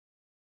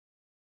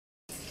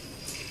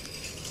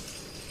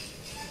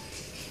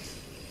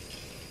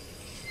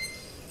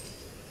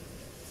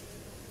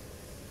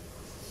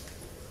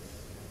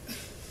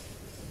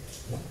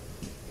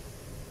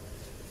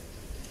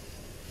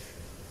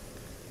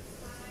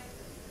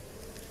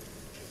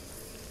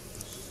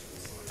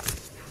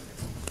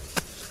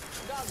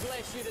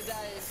bless you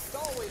today. It's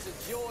always a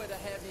joy to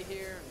have you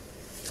here.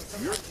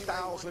 Your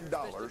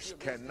 $1,000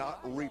 cannot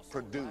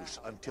reproduce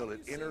until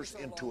it enters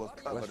into a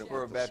covenant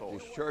Westboro with the soil.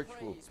 Baptist Church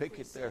will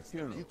picket their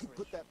funeral. You can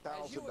put that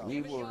 $1,000.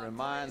 We will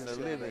remind the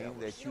living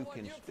that you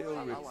can still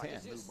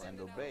repent and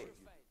obey.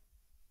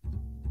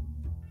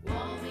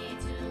 Woe be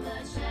to the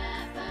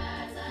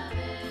shepherds of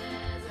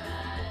Israel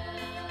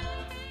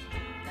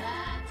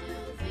that do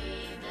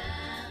feed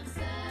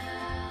themselves.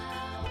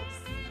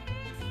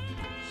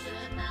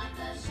 Should not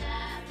the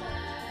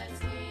shepherds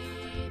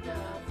feed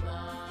the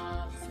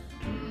flocks?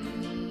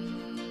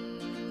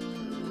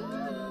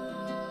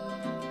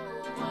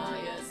 Oh,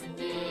 yes,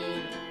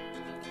 indeed.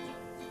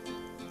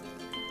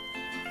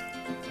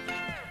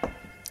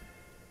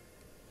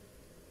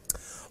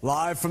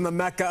 Live from the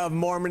Mecca of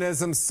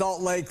Mormonism,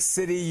 Salt Lake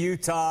City,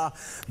 Utah.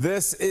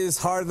 This is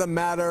Heart of the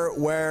Matter,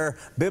 where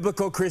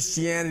biblical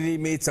Christianity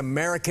meets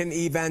American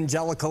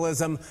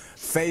evangelicalism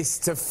face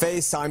to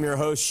face. I'm your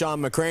host, Sean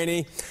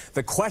McCraney.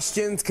 The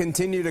questions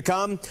continue to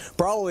come,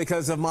 probably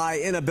because of my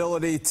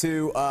inability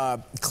to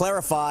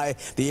clarify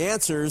the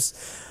answers.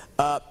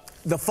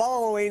 The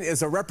following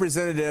is a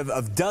representative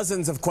of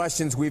dozens of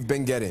questions we've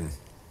been getting.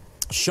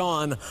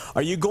 Sean,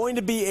 are you going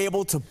to be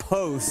able to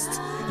post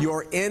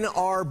your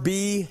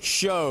NRB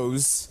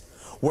shows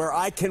where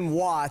I can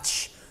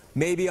watch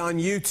maybe on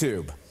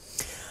YouTube?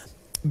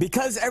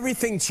 Because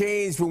everything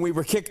changed when we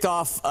were kicked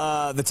off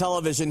the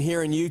television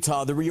here in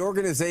Utah, the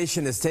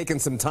reorganization has taken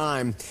some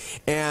time,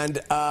 and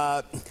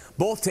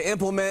both to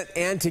implement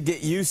and to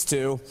get used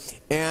to,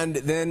 and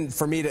then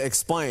for me to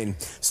explain.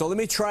 So let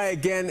me try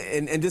again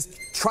and just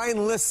try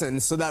and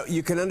listen so that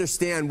you can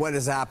understand what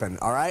has happened,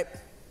 all right?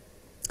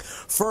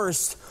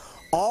 First,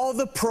 all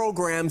the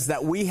programs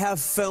that we have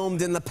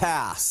filmed in the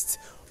past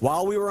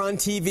while we were on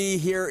TV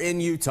here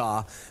in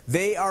Utah,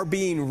 they are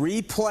being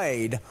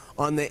replayed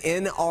on the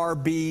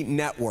NRB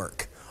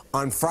network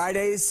on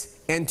Fridays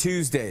and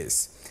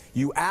Tuesdays.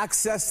 You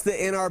access the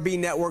NRB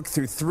network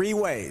through three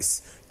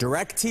ways: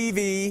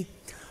 DirecTV,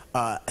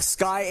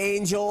 Sky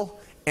Angel,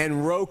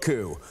 and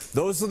Roku.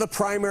 Those are the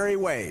primary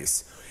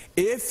ways.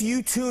 If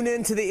you tune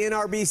into the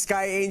NRB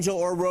Sky Angel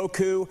or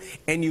Roku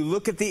and you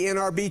look at the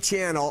NRB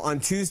channel on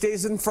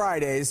Tuesdays and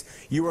Fridays,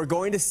 you are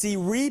going to see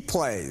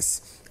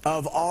replays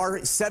of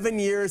our 7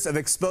 years of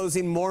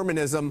exposing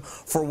Mormonism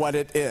for what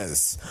it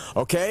is.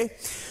 Okay?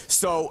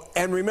 So,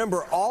 and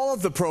remember, all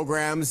of the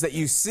programs that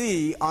you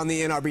see on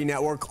the NRB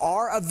network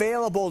are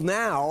available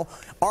now,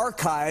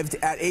 archived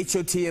at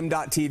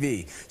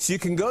HOTM.tv. So you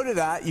can go to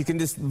that, you can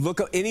just look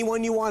up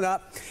anyone you want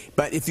up,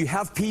 but if you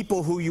have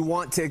people who you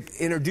want to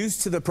introduce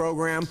to the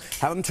program,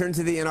 have them turn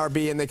to the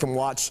NRB and they can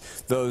watch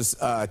those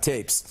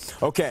tapes.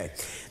 Okay.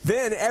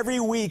 Then every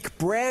week,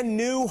 brand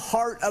new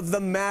Heart of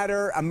the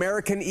Matter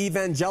American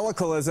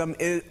evangelicalism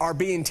are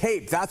being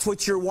taped. That's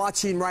what you're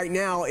watching right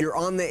now. You're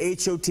on the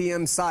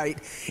HOTM site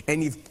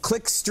and you've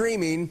clicked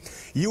streaming.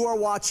 You are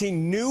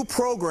watching new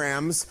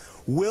programs.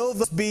 Will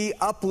they be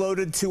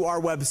uploaded to our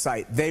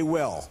website? They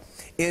will,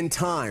 in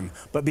time.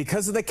 But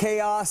because of the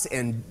chaos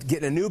and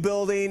getting a new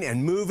building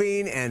and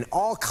moving and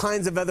all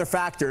kinds of other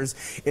factors,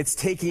 it's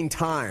taking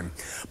time.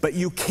 But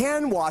you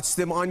can watch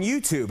them on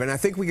YouTube, and I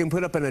think we can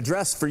put up an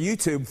address for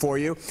YouTube for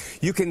you.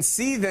 You can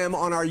see them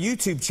on our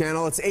YouTube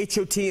channel. It's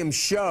HOTM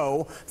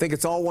Show. I think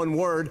it's all one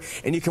word,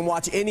 and you can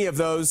watch any of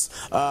those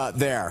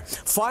there.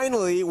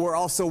 Finally, we're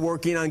also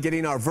working on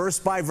getting our verse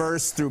by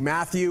verse through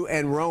Matthew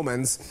and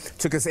Romans.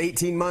 Took us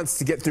 18 months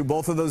to get through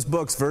both of those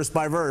books, verse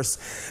by verse.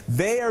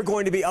 They are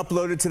going to be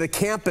uploaded to the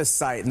campus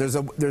site, and there's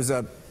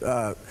a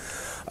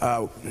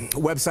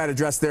website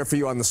address there for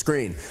you on the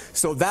screen.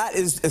 So that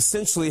is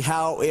essentially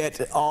how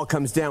it all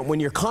comes down. When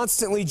you're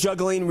constantly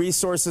juggling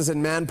resources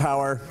and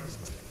manpower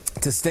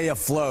to stay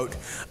afloat,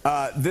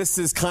 this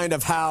is kind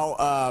of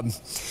how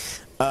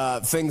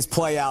things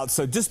play out.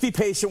 So just be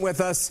patient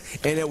with us,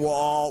 and it will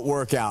all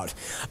work out.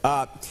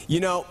 You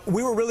know,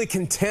 we were really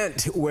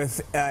content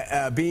with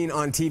being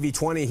on TV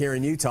 20 here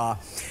in Utah,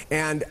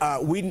 and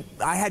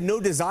I had no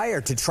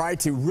desire to try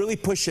to really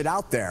push it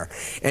out there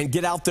and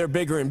get out there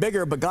bigger and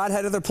bigger, but God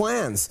had other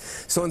plans.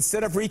 So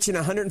instead of reaching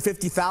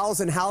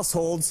 150,000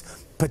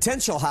 households,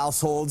 potential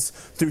households,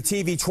 through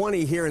TV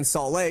 20 here in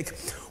Salt Lake,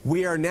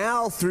 we are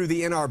now, through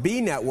the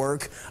NRB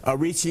network,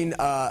 reaching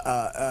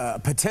a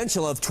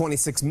potential of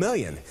 26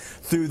 million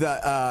through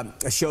the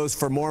shows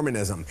for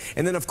Mormonism.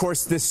 And then, of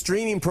course, this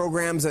streaming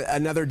program's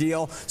another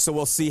deal, so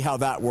we'll see how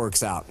that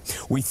works out.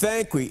 We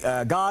thank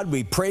God,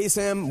 we praise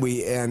Him,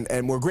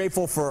 and we're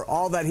grateful for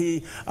all that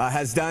He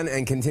has done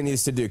and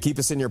continues to do. Keep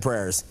us in your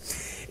prayers.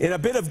 In a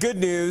bit of good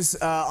news,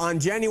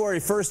 on January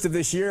 1st of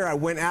this year, I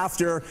went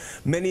after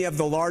many of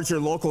the larger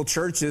local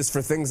churches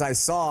for things I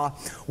saw.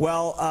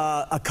 Well,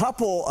 a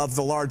couple of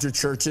the larger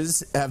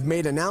churches have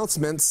made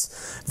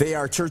announcements. They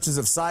are churches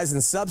of size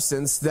and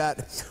substance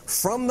that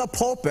from the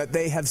pulpit,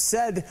 they have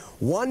said,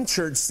 one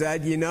church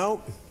said, you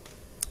know,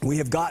 we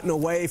have gotten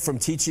away from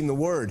teaching the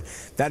Word.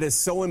 That is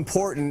so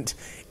important,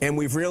 and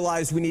we've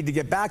realized we need to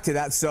get back to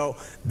that. So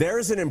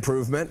there's an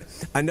improvement.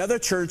 Another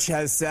church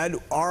has said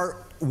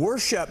our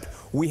worship,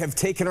 we have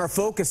taken our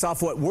focus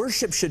off what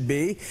worship should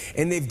be,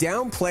 and they've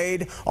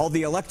downplayed all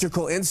the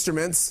electrical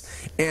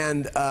instruments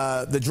and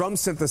the drum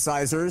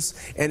synthesizers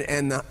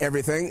and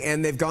everything,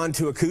 and they've gone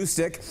to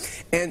acoustic.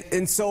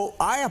 And so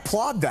I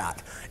applaud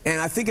that. And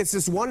I think it's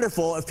just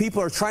wonderful if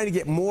people are trying to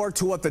get more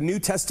to what the New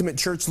Testament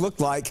church looked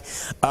like.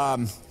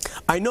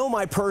 I know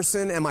my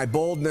person and my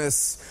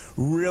boldness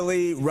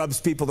really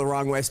rubs people the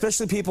wrong way,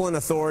 especially people in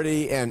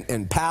authority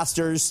and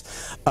pastors.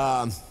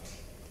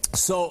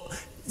 So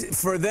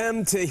for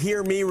them to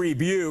hear me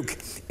rebuke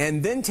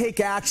and then take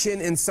action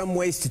in some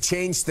ways to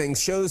change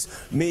things shows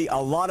me a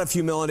lot of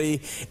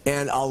humility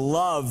and a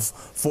love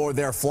for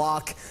their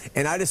flock.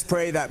 And I just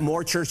pray that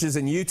more churches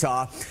in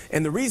Utah,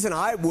 and the reason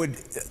I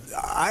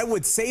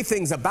would say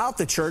things about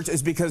the church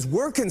is because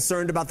we're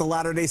concerned about the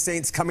Latter-day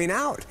Saints coming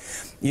out.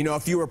 You know,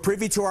 if you were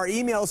privy to our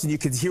emails and you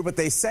could hear what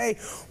they say,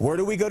 where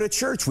do we go to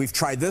church? We've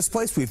tried this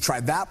place, we've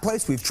tried that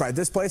place, we've tried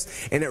this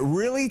place. And it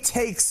really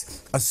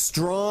takes a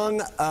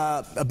strong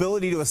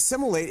ability to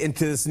assimilate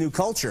into this new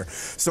culture.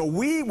 So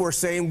we were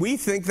saying we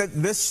think that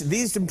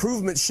these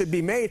improvements should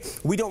be made.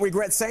 We don't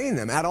regret saying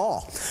them at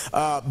all.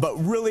 But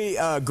really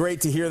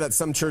great to hear that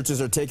some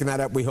churches are taking that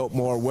up. We hope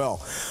more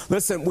will.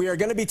 Listen, we are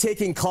going to be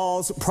taking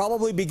calls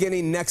probably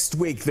beginning next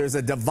week. There's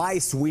a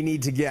device we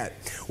need to get.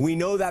 We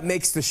know that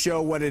makes the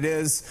show what it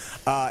is.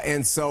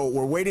 And so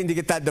we're waiting to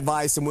get that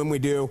device. And when we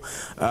do,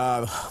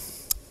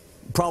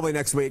 probably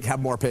next week, have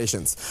more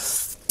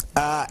patience.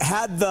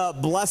 Had the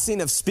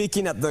blessing of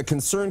speaking at the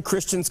Concerned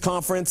Christians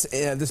Conference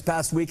this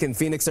past week in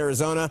Phoenix,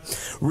 Arizona.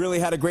 Really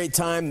had a great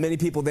time. Many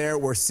people there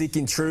were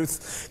seeking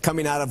truth,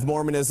 coming out of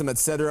Mormonism,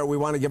 etc. We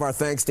want to give our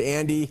thanks to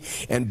Andy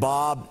and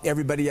Bob,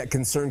 everybody at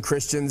Concerned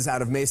Christians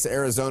out of Mesa,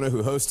 Arizona,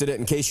 who hosted it.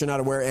 In case you're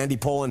not aware, Andy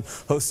Poland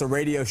hosts a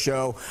radio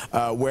show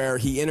where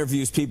he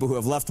interviews people who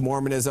have left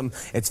Mormonism.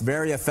 It's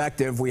very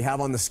effective. We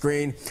have on the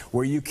screen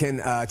where you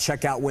can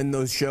check out when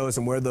those shows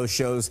and where those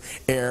shows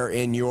air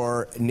in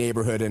your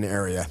neighborhood and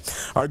area.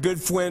 Our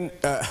good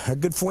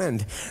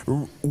friend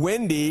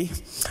Wendy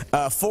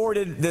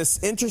forwarded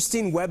this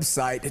interesting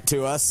website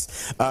to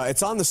us.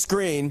 It's on the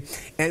screen,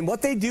 and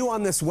what they do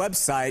on this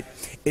website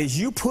is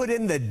you put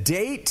in the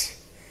date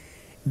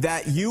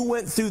that you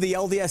went through the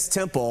LDS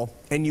temple,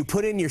 and you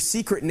put in your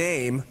secret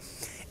name,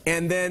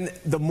 and then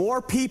the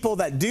more people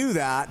that do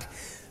that,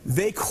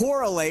 they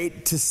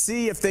correlate to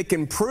see if they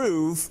can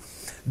prove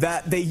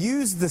that they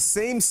use the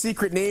same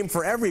secret name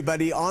for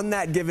everybody on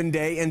that given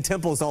day in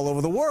temples all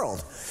over the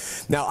world.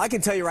 Now, I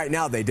can tell you right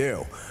now they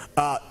do.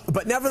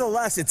 But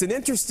nevertheless, it's an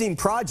interesting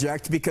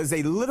project because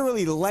they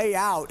literally lay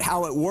out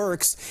how it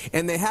works,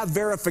 and they have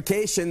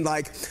verification.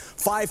 Like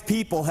 5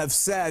 people have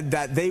said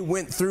that they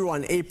went through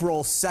on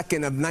April 2nd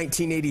of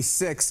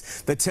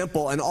 1986, the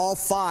temple, and all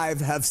 5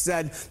 have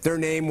said their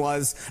name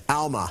was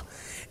Alma.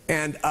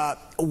 And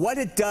what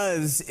it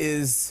does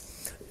is,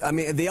 I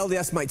mean, the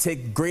LDS might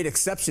take great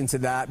exception to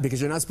that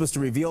because you're not supposed to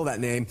reveal that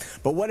name.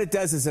 But what it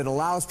does is it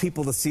allows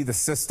people to see the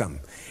system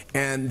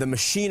and the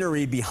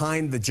machinery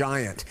behind the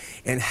giant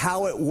and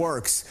how it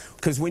works.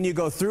 Because when you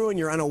go through and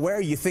you're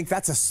unaware, you think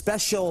that's a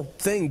special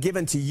thing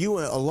given to you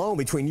alone,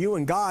 between you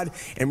and God.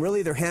 And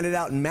really, they're handed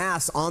out in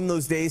mass on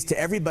those days to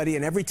everybody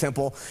in every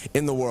temple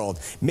in the world.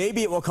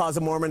 Maybe it will cause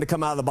a Mormon to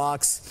come out of the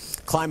box,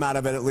 climb out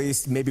of it at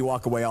least, maybe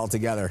walk away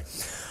altogether.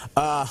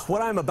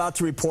 What I'm about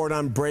to report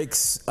on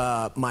breaks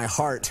my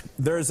heart.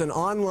 There's an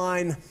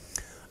online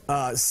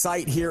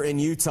site here in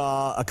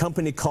Utah, a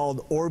company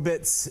called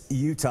Orbitz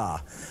Utah.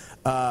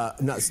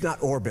 No, it's not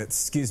Orbitz,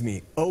 excuse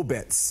me,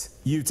 Obits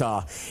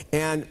Utah.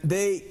 And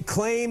they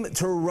claim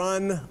to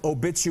run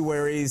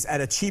obituaries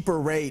at a cheaper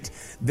rate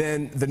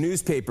than the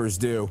newspapers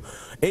do.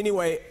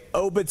 Anyway,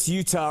 Obits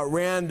Utah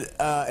ran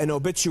an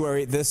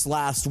obituary this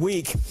last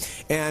week,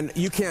 and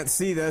you can't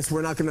see this.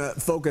 We're not going to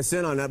focus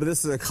in on that, but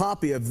this is a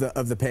copy of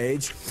the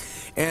page,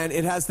 and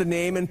it has the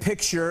name and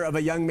picture of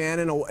a young man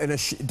in a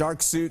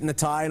dark suit and a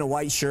tie and a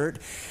white shirt,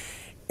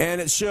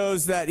 and it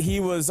shows that he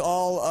was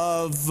all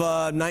of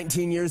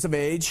 19 years of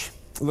age.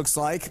 Looks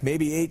like,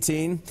 maybe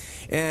 18.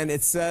 And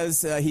it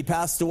says he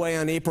passed away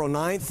on April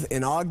 9th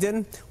in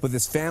Ogden with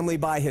his family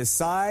by his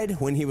side.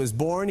 When he was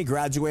born, he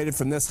graduated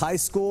from this high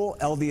school,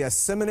 LDS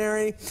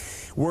seminary,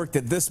 worked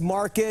at this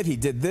market, he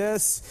did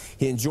this,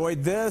 he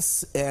enjoyed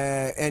this,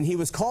 and he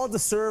was called to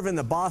serve in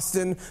the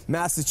Boston,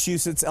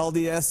 Massachusetts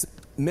LDS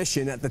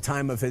mission at the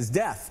time of his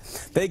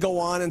death. They go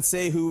on and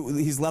say who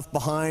he's left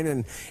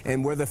behind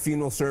and where the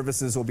funeral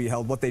services will be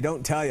held. What they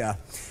don't tell you,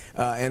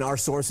 and our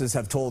sources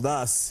have told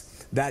us,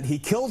 that he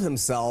killed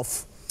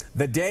himself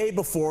the day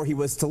before he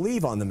was to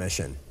leave on the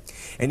mission.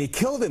 And he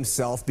killed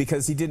himself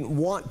because he didn't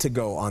want to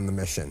go on the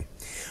mission.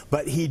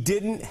 But he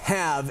didn't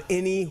have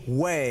any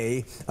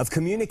way of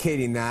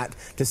communicating that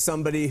to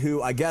somebody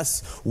who, I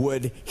guess,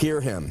 would hear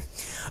him.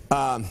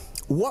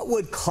 What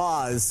would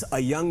cause a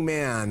young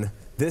man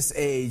this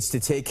age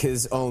to take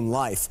his own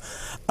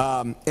life?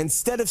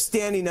 Instead of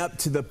standing up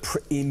to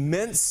the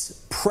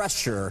immense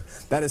pressure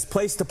that is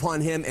placed upon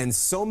him and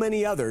so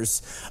many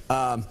others,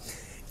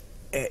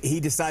 he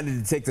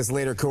decided to take this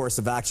later course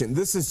of action.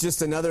 This is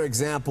just another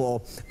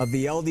example of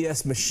the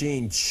LDS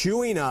machine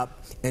chewing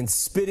up and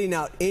spitting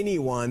out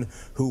anyone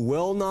who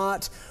will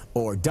not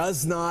or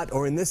does not,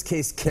 or in this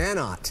case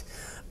cannot,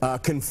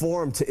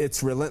 conform to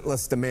its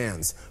relentless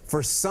demands.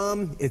 For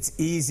some, it's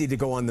easy to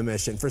go on the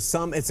mission. For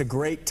some, it's a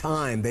great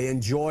time. They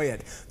enjoy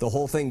it, the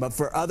whole thing. But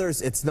for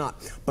others, it's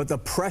not. But the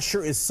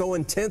pressure is so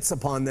intense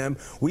upon them.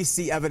 We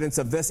see evidence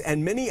of this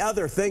and many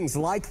other things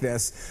like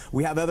this.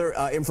 We have other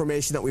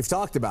information that we've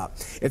talked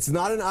about. It's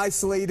not an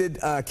isolated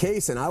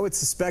case, and I would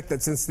suspect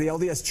that since the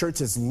LDS Church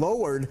has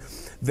lowered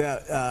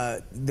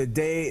the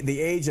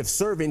age of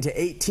serving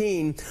to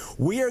 18,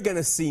 we are going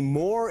to see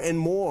more and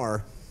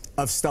more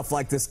of stuff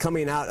like this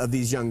coming out of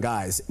these young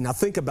guys. Now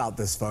think about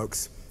this,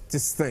 folks.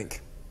 Just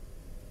think.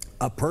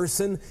 A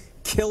person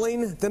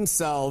killing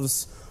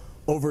themselves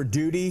over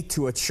duty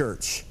to a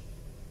church.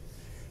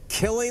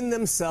 Killing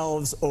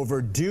themselves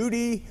over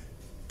duty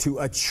to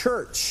a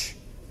church.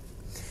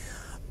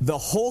 The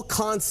whole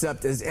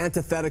concept is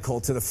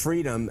antithetical to the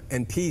freedom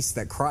and peace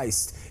that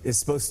Christ is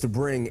supposed to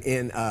bring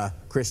in a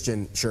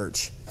Christian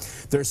church.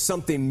 There's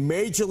something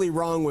majorly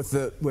wrong with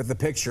the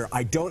picture.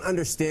 I don't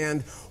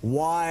understand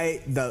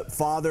why the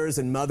fathers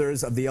and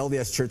mothers of the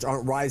LDS Church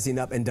aren't rising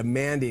up and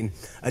demanding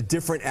a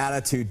different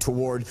attitude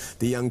toward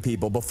the young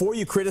people. Before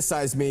you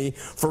criticize me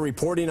for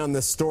reporting on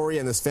this story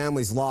and this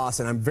family's loss,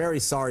 and I'm very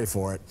sorry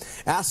for it,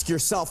 ask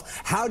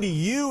yourself, how do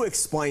you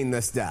explain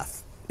this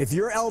death? If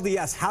you're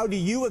LDS, how do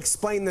you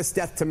explain this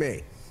death to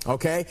me?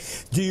 Okay?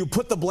 Do you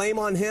put the blame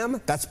on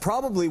him? That's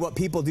probably what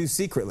people do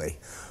secretly.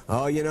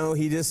 Oh, you know,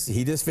 he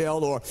just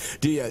failed. Or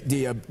do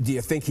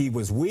you think he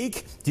was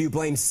weak? Do you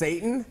blame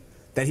Satan,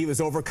 that he was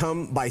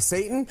overcome by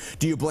Satan?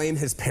 Do you blame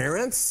his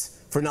parents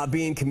for not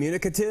being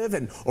communicative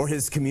or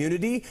his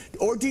community?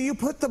 Or do you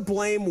put the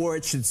blame where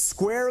it should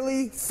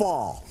squarely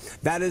fall?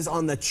 That is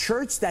on the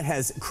church that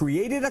has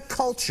created a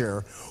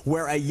culture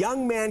where a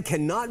young man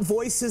cannot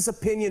voice his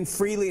opinion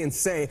freely and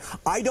say,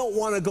 I don't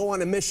want to go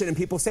on a mission, and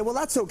people say, well,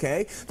 that's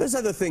okay. There's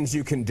other things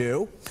you can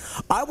do.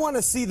 I want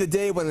to see the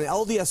day when an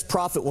LDS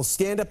prophet will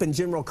stand up in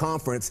General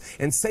Conference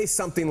and say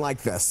something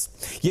like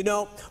this. You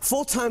know,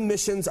 full-time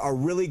missions are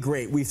really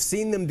great. We've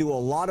seen them do a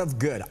lot of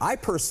good. I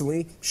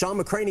personally,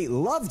 Sean McCraney,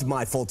 loved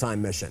my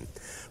full-time mission.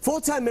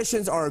 Full-time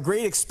missions are a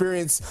great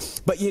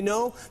experience, but you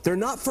know, they're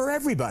not for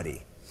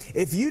everybody.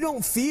 If you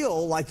don't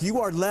feel like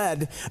you are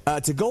led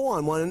to go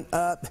on one,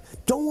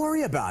 don't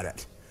worry about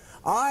it.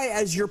 I,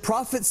 as your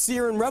prophet,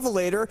 seer, and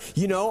revelator,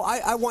 you know,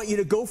 I want you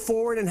to go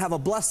forward and have a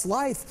blessed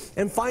life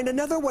and find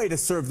another way to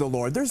serve the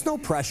Lord. There's no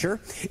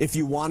pressure. If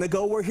you want to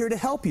go, we're here to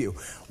help you.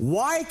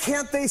 Why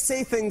can't they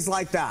say things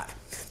like that?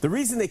 The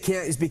reason they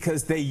can't is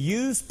because they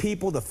use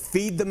people to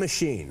feed the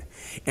machine.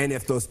 And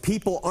if those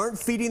people aren't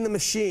feeding the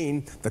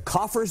machine, the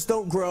coffers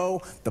don't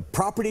grow, the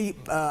property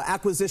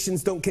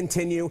acquisitions don't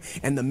continue,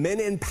 and the men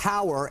in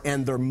power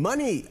and their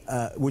money,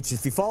 which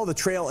if you follow the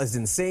trail is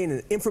insane,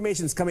 and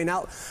information's coming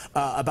out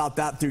about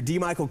that through D.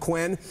 Michael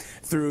Quinn,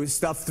 through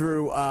stuff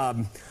through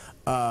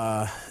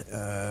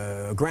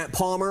Grant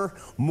Palmer.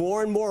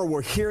 More and more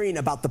we're hearing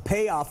about the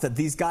payoff that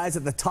these guys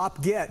at the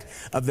top get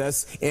of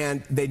this,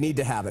 and they need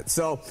to have it.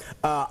 So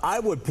I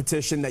would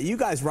petition that you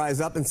guys rise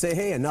up and say,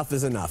 hey, enough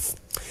is enough.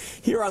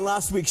 Here on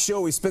last week's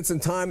show, we spent some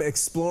time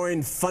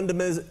exploring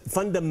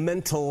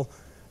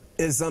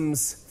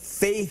fundamentalism's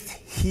faith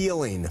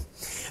healing.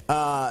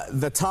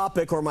 The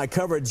topic, or my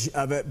coverage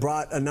of it,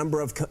 brought a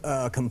number of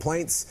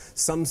complaints,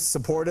 some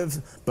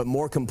supportive, but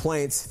more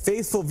complaints.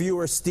 Faithful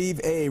viewer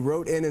Steve A.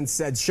 wrote in and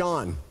said,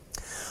 Sean,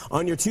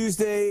 on your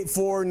Tuesday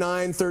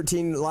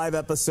 4/9/13 live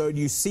episode,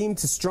 you seem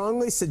to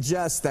strongly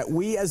suggest that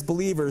we as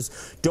believers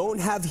don't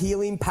have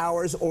healing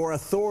powers or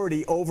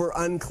authority over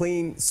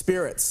unclean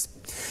spirits.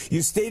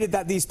 You stated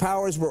that these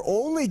powers were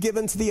only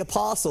given to the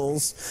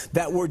apostles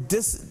that were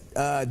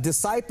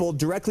discipled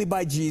directly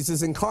by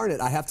Jesus incarnate.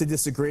 I have to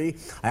disagree.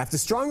 I have to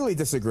strongly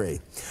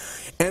disagree.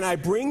 And I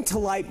bring to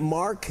light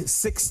Mark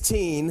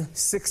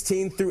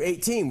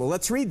 16:16-18. Well,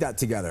 let's read that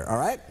together, all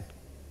right?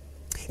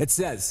 It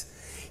says,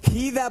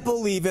 he that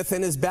believeth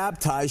and is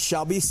baptized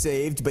shall be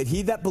saved, but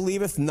he that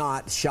believeth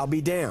not shall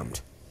be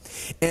damned.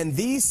 And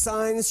these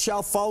signs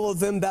shall follow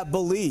them that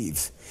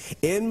believe.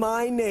 In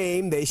my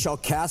name they shall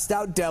cast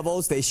out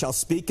devils, they shall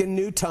speak in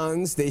new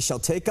tongues, they shall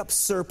take up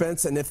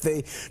serpents, and if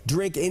they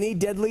drink any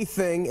deadly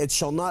thing, it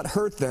shall not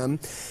hurt them.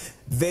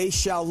 They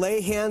shall lay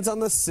hands on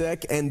the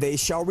sick, and they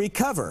shall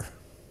recover.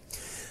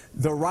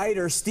 The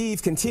writer,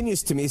 Steve,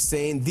 continues to me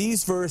saying,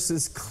 these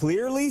verses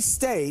clearly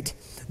state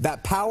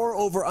that power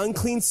over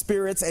unclean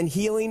spirits and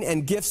healing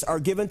and gifts are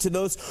given to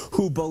those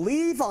who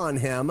believe on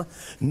him,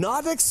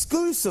 not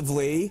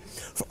exclusively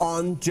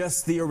on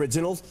just the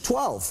original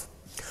 12.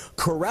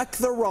 Correct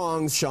the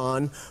wrongs,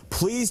 Sean.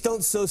 Please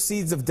don't sow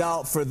seeds of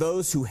doubt for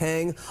those who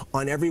hang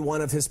on every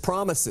one of his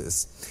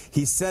promises.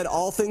 He said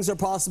all things are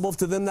possible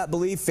to them that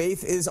believe.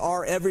 Faith is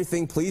our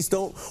everything. Please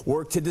don't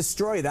work to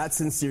destroy that.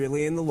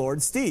 Sincerely in the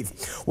Lord, Steve.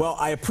 Well,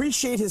 I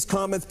appreciate his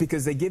comments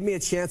because they give me a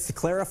chance to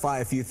clarify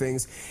a few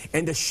things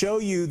and to show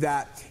you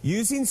that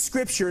using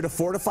Scripture to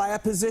fortify a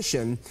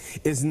position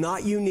is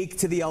not unique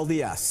to the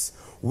LDS.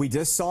 We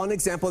just saw an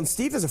example, and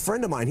Steve is a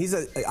friend of mine.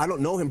 I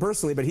don't know him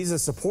personally, but he's a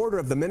supporter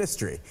of the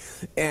ministry.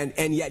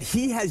 And yet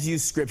he has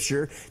used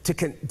Scripture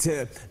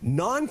to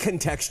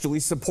non-contextually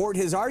support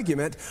his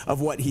argument of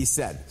what he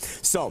said.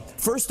 So,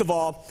 first of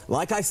all,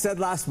 like I said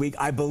last week,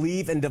 I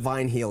believe in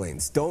divine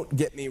healings. Don't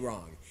get me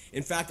wrong.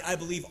 In fact, I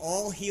believe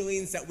all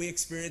healings that we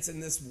experience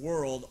in this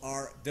world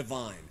are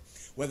divine.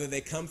 Whether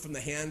they come from the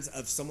hands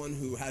of someone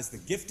who has the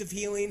gift of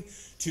healing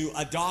to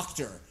a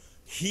doctor,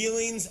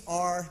 healings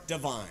are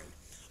divine.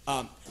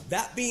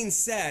 That being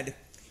said,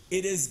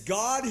 it is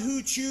God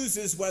who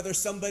chooses whether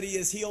somebody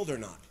is healed or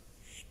not.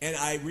 And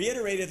I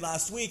reiterated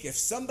last week, if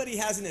somebody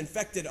has an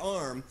infected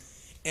arm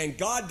and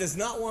God does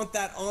not want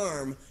that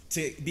arm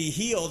to be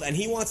healed and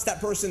he wants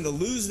that person to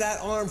lose that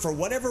arm for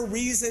whatever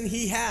reason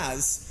he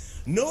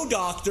has, no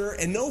doctor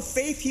and no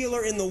faith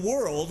healer in the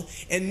world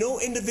and no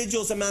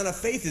individual's amount of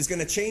faith is going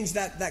to change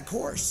that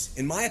course,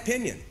 in my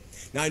opinion.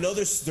 Now, I know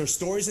there's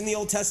stories in the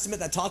Old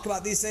Testament that talk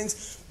about these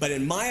things, but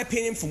in my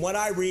opinion, from what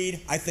I read,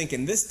 I think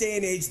in this day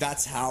and age,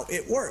 that's how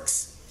it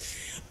works.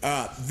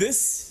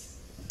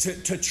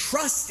 To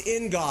trust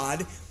in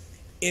God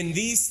in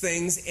these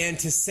things and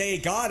to say,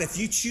 God, if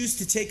you choose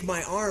to take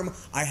my arm,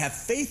 I have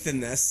faith in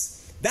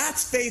this,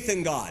 that's faith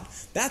in God.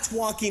 That's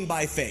walking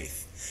by faith.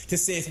 To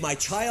say, if my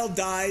child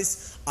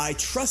dies, I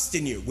trust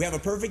in you. We have a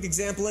perfect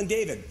example in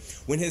David.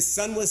 When his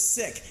son was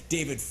sick,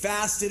 David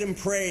fasted and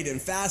prayed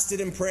and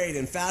fasted and prayed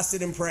and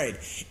fasted and prayed.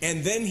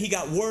 And then he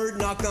got word,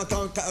 knock, knock,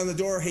 knock on the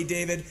door, hey,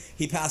 David,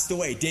 he passed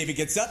away. David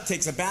gets up,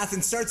 takes a bath,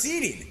 and starts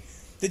eating.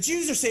 The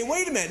Jews are saying,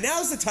 wait a minute,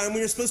 now's the time when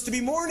you're supposed to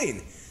be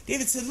mourning.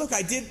 David said, look,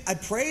 I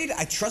prayed,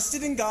 I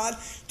trusted in God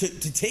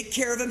to take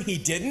care of him. He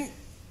didn't.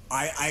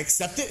 I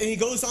accept it, and he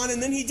goes on,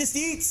 and then he just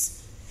eats.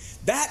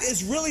 That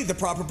is really the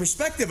proper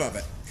perspective of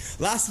it.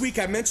 Last week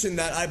I mentioned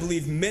that I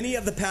believe many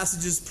of the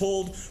passages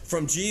pulled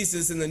from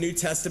Jesus in the New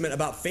Testament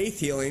about faith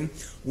healing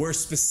were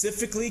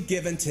specifically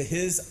given to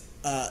his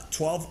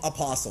 12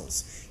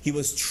 apostles. He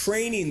was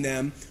training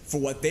them for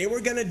what they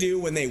were going to do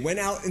when they went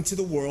out into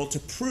the world to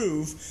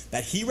prove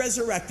that he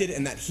resurrected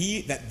and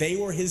that they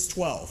were his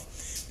 12.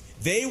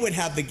 They would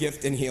have the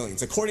gift in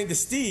healings. According to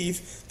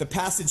Steve, the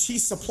passage he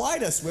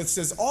supplied us with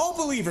says all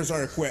believers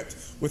are equipped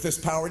with this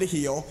power to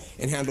heal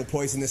and handle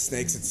poisonous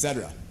snakes,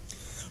 etc.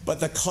 But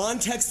the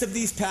context of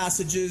these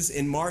passages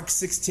in Mark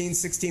 16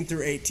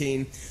 through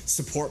 18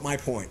 support my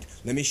point.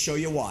 Let me show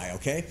you why,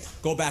 okay?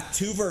 Go back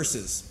 2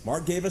 verses.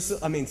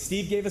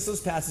 Steve gave us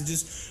those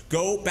passages.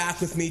 Go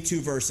back with me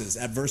 2 verses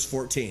at verse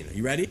 14. Are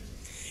you ready?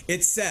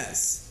 It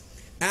says,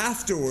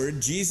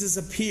 afterward, Jesus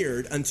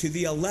appeared unto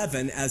the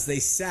 11 as they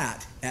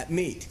sat at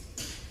meat,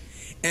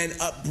 and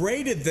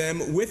upbraided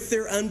them with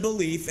their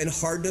unbelief and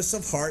hardness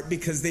of heart,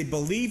 because they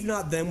believed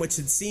not them which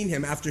had seen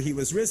him after he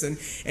was risen.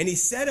 And he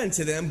said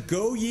unto them,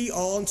 go ye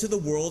all into the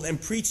world and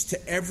preach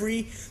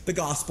the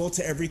gospel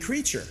to every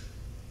creature.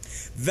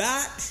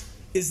 That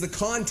is the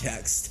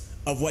context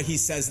of what he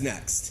says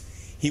next.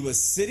 He was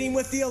sitting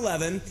with the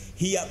 11.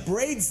 He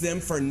upbraids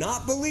them for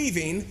not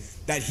believing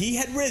that he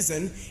had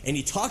risen, and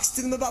he talks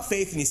to them about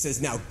faith, and he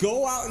says, now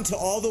go out into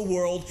all the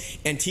world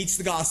and teach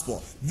the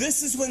gospel.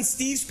 This is when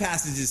Steve's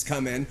passages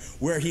come in,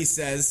 where he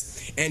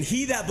says, and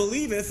he that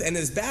believeth and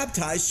is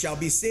baptized shall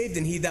be saved,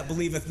 and he that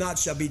believeth not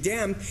shall be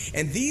damned,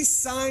 and these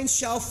signs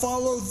shall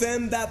follow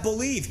them that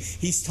believe.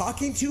 He's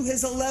talking to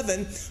his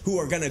 11 who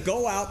are going to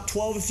go out,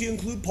 12 if you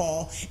include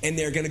Paul, and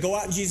they're going to go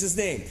out in Jesus'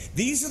 name.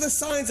 These are the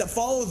signs that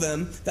follow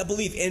them that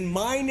believe. In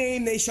my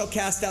name they shall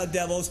cast out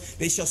devils,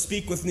 they shall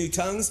speak with new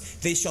tongues,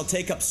 they shall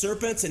take up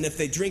serpents, and if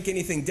they drink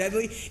anything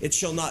deadly, it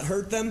shall not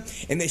hurt them,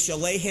 and they shall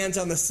lay hands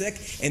on the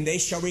sick, and they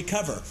shall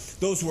recover.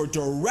 Those were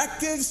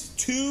directives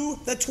to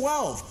the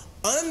 12.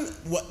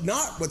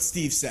 Not what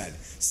Steve said.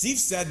 Steve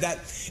said that,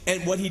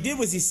 and what he did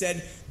was he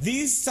said,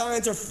 these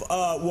signs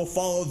will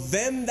follow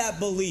them that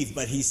believe,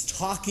 but he's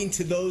talking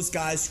to those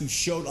guys who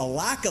showed a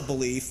lack of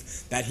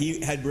belief that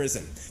he had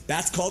risen.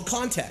 That's called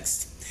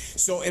context.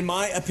 So in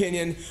my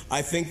opinion,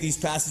 I think these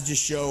passages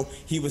show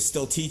he was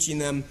still teaching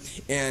them,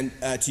 and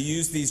to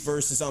use these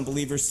verses on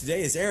believers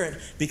today is errant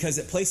because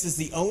it places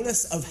the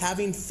onus of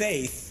having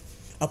faith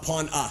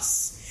upon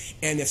us.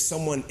 And if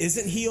someone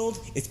isn't healed,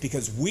 it's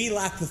because we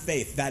lack the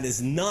faith. That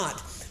is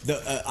not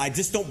I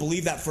just don't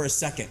believe that for a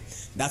second.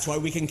 That's why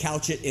we can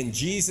couch it in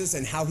Jesus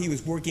and how he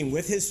was working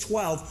with his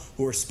 12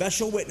 who were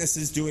special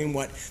witnesses doing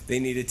what they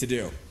needed to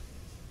do.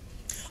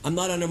 I'm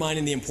not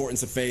undermining the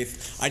importance of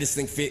faith. I just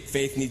think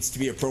faith needs to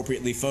be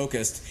appropriately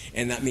focused,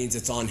 and that means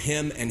it's on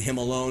him and him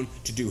alone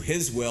to do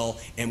his will,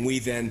 and we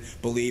then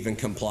believe and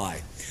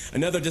comply.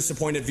 Another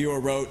disappointed viewer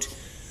wrote,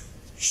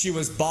 She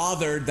was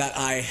bothered that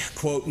I,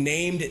 quote,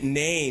 named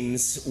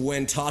names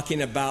when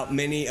talking about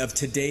many of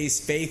today's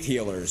faith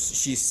healers.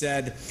 She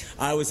said,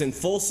 I was in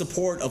full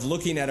support of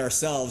looking at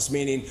ourselves,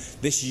 meaning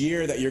this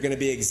year that you're going to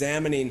be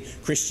examining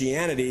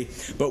Christianity,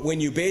 but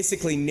when you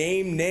basically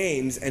named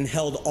names and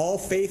held all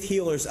faith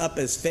healers up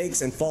as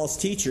fakes and false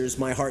teachers,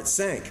 my heart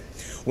sank.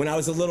 When I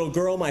was a little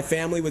girl, my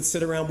family would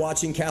sit around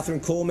watching Catherine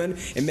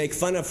Kuhlman and make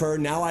fun of her.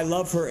 Now I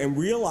love her and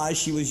realize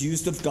she was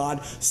used of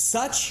God.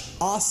 Such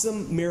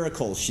awesome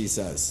miracles, she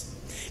says.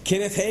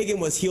 Kenneth Hagin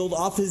was healed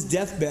off his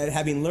deathbed,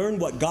 having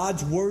learned what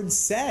God's word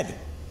said.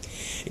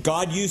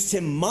 God used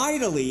him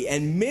mightily,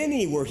 and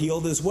many were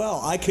healed as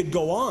well. I could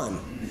go on.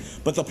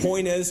 But the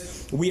point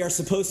is, we are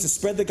supposed to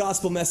spread the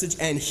gospel message,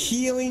 and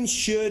healing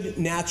should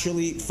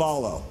naturally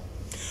follow.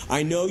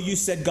 I know you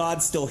said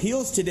God still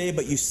heals today,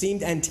 but you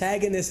seemed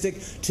antagonistic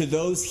to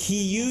those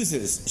he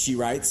uses, she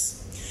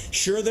writes.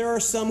 Sure, there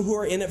are some who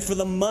are in it for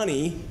the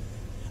money,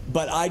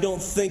 but I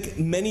don't think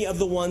many of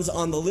the ones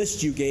on the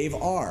list you gave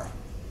are.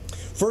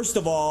 First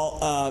of all,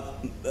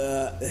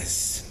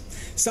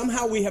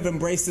 somehow we have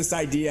embraced this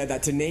idea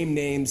that to name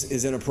names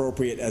is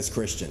inappropriate as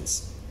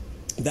Christians.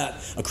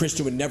 That a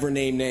Christian would never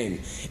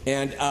name.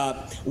 And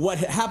what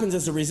happens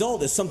as a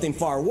result is something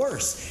far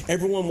worse.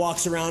 Everyone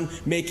walks around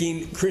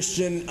making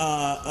Christian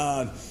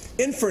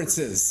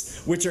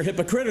inferences, which are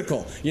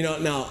hypocritical. You know,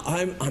 now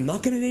I'm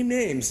not going to name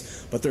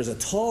names, but there's a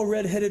tall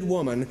red-headed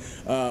woman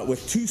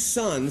with two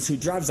sons who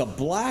drives a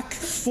black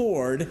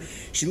Ford.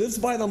 She lives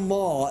by the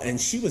mall,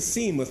 and she was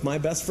seen with my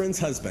best friend's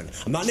husband.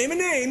 I'm not naming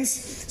names,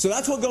 so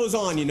that's what goes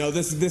on. You know,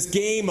 this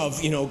game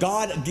of, you know,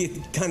 God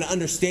kind of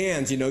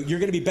understands. You know, you're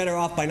going to be better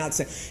off by not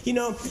saying. You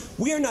know,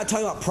 we are not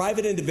talking about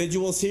private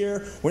individuals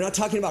here. We're not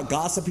talking about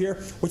gossip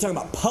here. We're talking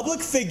about public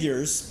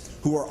figures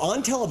who are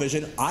on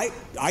television. I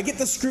get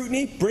the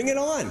scrutiny, bring it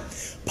on.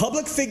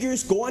 Public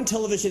figures go on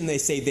television and they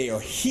say they are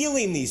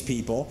healing these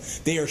people.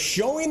 They are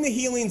showing the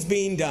healings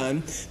being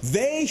done.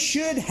 They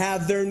should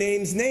have their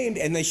names named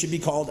and they should be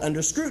called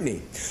under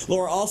scrutiny.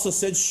 Laura also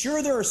said,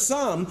 sure, there are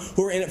some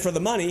who are in it for the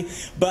money,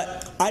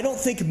 but I don't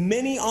think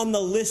many on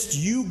the list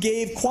you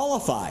gave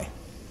qualify.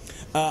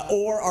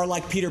 Or are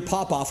like Peter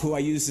Popoff, who I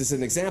used as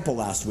an example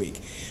last week.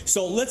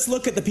 So let's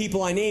look at the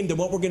people I named, and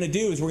what we're going to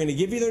do is we're going to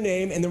give you their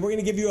name, and then we're going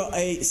to give you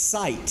a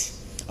site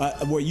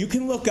where you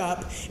can look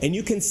up and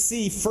you can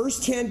see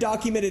firsthand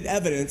documented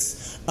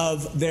evidence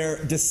of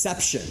their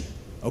deception,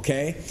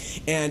 okay?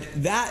 And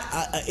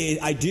that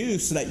I do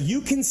so that you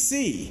can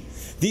see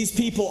these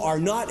people are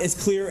not as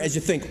clear as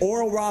you think.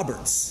 Oral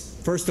Roberts.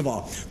 First of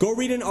all, go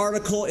read an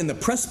article in the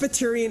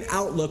Presbyterian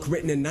Outlook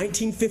written in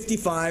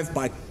 1955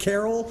 by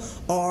Carol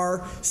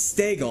R.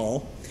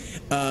 Stagel,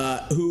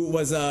 who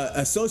was an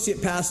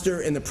associate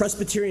pastor in the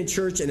Presbyterian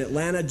Church in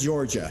Atlanta,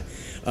 Georgia.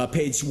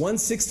 Page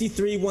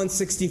 163,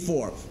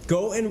 164.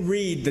 Go and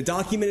read the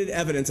documented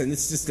evidence, and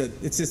it's just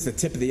the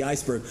tip of the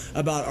iceberg,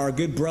 about our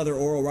good brother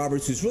Oral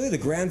Roberts, who's really the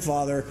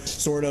grandfather,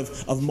 sort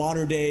of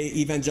modern-day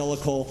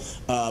evangelical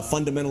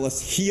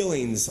fundamentalist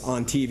healings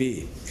on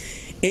TV.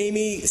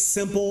 Amy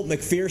Simple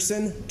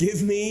McPherson,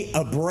 give me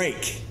a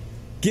break.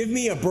 Give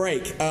me a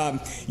break.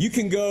 You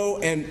can go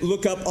and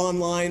look up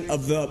online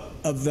of the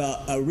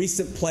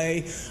recent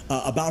play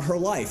about her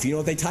life. You know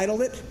what they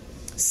titled it?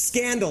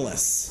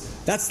 Scandalous.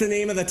 That's the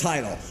name of the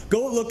title.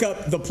 Go look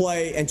up the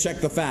play and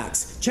check the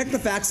facts. Check the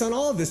facts on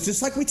all of this.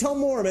 Just like we tell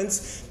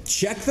Mormons,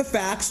 check the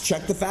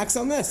facts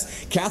on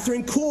this.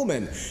 Catherine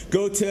Kuhlman.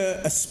 Go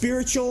to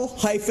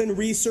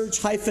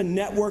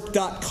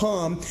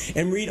spiritual-research-network.com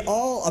and read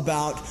all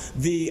about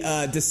the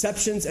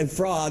deceptions and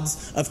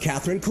frauds of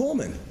Catherine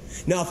Kuhlman.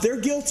 Now, if they're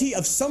guilty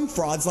of some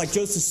frauds, like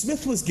Joseph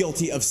Smith was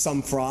guilty of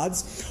some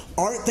frauds,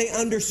 aren't they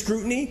under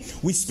scrutiny?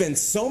 We spend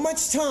so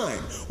much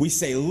time. We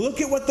say, look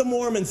at what the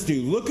Mormons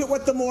do. Look at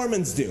what the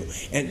Mormons do.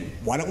 And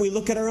why don't we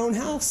look at our own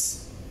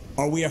house?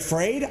 Are we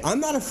afraid? I'm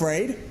not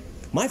afraid.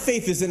 My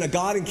faith is in a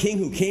God and King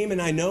who came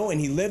and I know,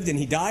 and he lived and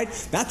he died.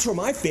 That's where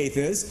my faith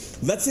is.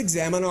 Let's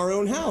examine our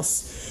own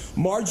house.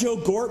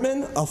 Marjo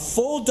Gortman, a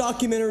full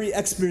documentary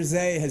expose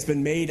has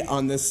been made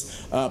on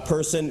this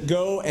person.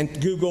 Go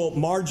and Google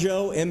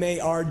Marjo,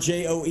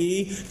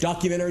 M-A-R-J-O-E,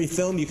 documentary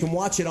film. You can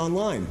watch it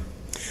online.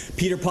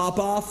 Peter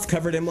Popoff,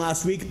 covered him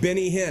last week.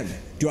 Benny Hinn.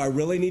 Do I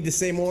really need to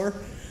say more?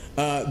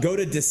 Go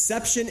to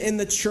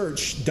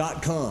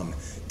deceptioninthechurch.com.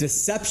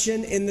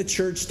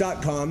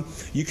 deceptioninthechurch.com.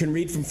 You can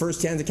read from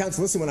firsthand accounts.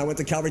 Listen, when I went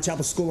to Calvary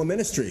Chapel School of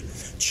Ministry,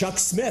 Chuck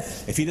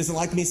Smith, if he doesn't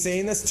like me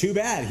saying this, too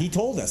bad. He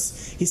told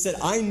us. He said,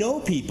 I know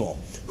people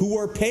who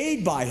were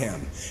paid by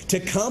him to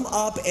come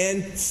up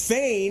and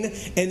feign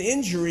an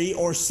injury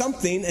or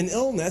something, an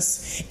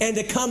illness, and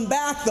to come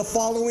back the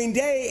following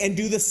day and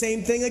do the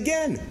same thing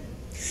again.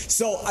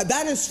 So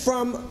that is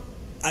from...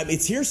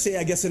 it's hearsay,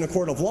 I guess, in a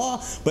court of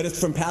law, but it's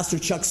from Pastor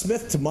Chuck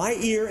Smith to my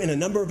ear and a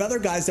number of other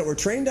guys that were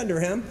trained under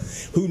him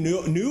who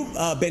knew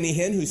Benny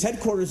Hinn, whose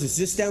headquarters is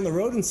just down the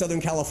road in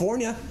Southern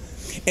California.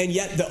 And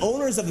yet the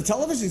owners of the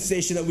television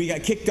station that we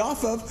got kicked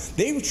off of,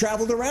 they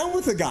traveled around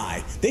with the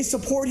guy. They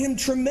support him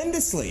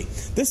tremendously.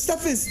 This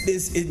stuff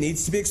it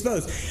needs to be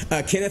exposed.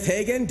 Kenneth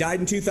Hagin died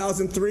in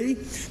 2003.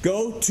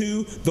 Go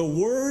to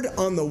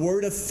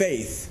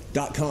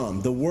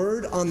thewordonthewordoffaith.com.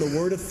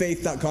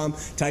 Thewordonthewordoffaith.com.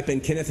 Type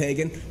in Kenneth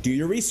Hagin. Do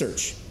your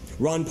research.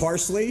 Ron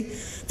Parsley,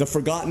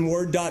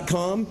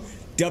 theforgottenword.com.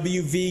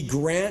 W.V.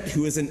 Grant,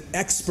 who is an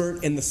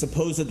expert in the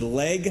supposed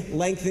leg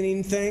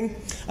lengthening thing.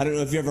 I don't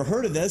know if you've ever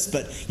heard of this,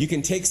 but you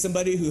can take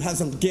somebody who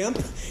has a gimp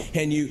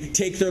and you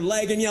take their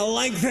leg and you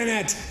lengthen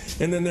it,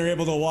 and then they're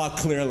able to walk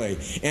clearly.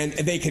 And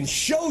they can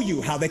show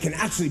you how they can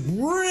actually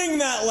bring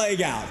that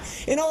leg out.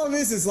 And all of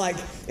this is like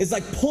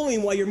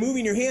pulling while you're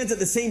moving your hands at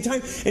the same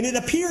time, and it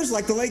appears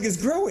like the leg is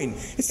growing.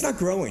 It's not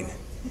growing.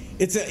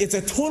 It's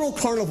a total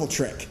carnival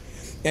trick.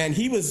 And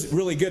he was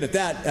really good at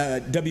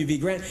that, W.V.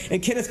 Grant.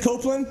 And Kenneth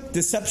Copeland,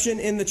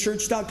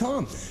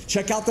 deceptioninthechurch.com.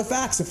 Check out the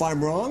facts. If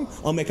I'm wrong,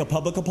 I'll make a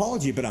public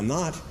apology, but I'm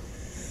not.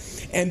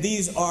 And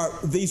these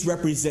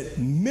represent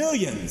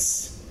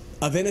millions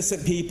of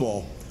innocent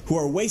people who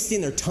are wasting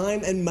their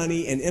time and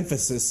money and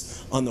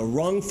emphasis on the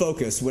wrong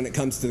focus when it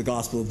comes to the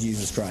gospel of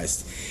Jesus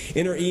Christ.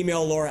 In her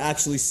email, Laura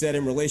actually said,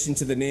 in relation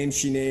to the names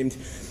she named,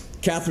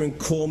 Catherine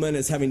Kuhlman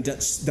is having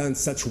done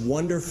such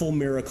wonderful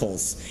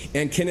miracles.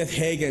 And Kenneth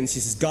Hagin, she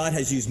says, God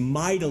has used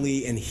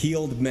mightily and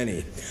healed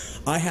many.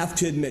 I have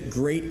to admit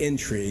great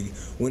intrigue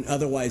when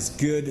otherwise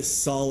good,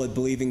 solid,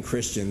 believing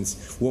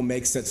Christians will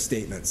make such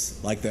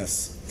statements like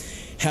this.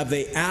 Have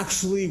they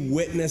actually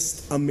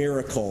witnessed a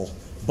miracle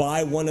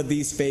by one of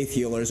these faith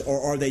healers, or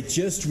are they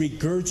just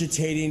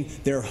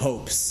regurgitating their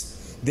hopes?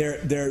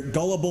 Their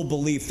gullible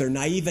belief, their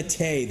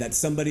naivete that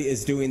somebody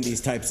is doing these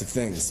types of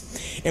things.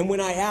 And when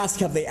I ask,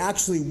 have they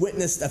actually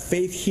witnessed a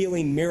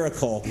faith-healing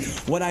miracle,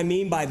 what I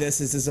mean by this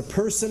is a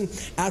person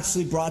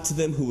actually brought to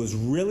them who was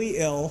really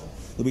ill.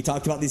 We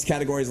talked about these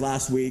categories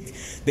last week.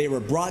 They were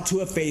brought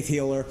to a faith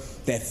healer.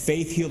 That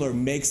faith healer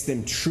makes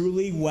them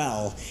truly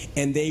well,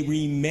 and they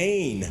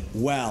remain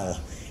well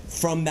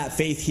from that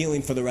faith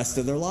healing for the rest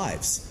of their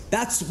lives.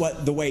 That's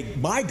the way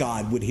my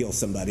God would heal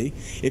somebody.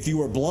 If you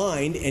were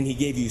blind and he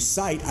gave you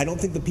sight, I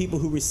don't think the people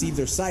who received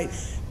their sight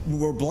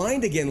were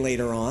blind again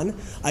later on.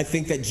 I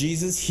think that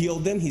Jesus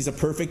healed them. He's a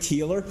perfect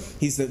healer.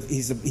 He's the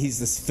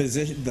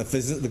physician,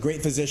 the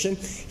great physician.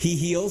 He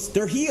heals.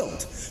 They're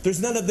healed.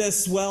 There's none of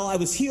this, well, I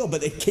was healed,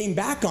 but it came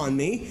back on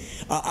me.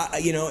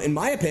 In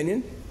my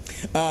opinion,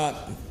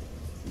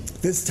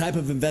 this type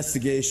of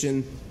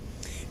investigation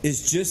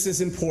is just as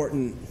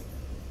important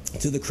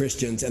to the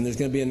Christians, and there's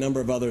going to be a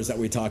number of others that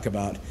we talk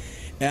about,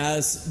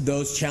 as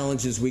those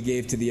challenges we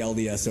gave to the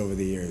LDS over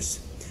the years.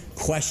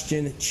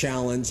 Question,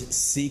 challenge,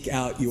 seek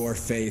out your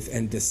faith,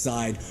 and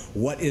decide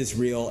what is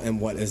real and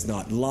what is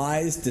not.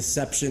 Lies,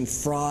 deception,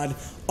 fraud,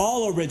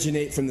 all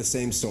originate from the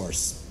same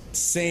source.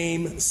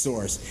 Same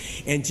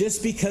source. And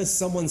just because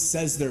someone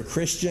says they're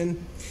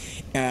Christian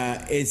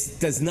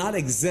does not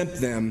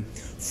exempt them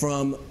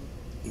from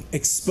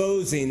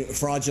exposing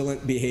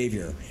fraudulent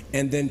behavior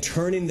and then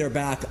turning their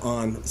back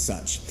on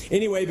such.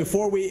 Anyway,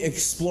 before we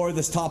explore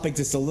this topic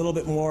just a little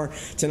bit more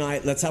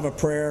tonight, let's have a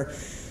prayer.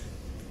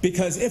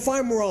 Because if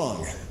I'm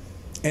wrong,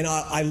 and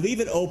I leave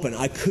it open,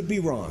 I could be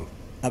wrong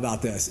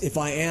about this. If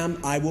I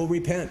am, I will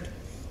repent.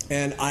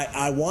 And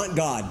I want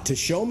God to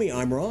show me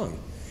I'm wrong.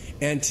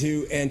 And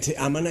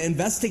I'm going to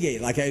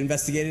investigate like I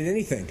investigated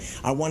anything.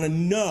 I want to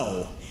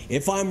know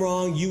if I'm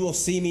wrong, you will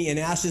see me in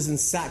ashes and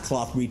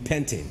sackcloth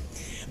repenting.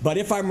 But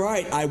if I'm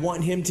right, I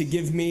want him to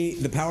give me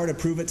the power to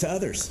prove it to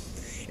others.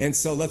 And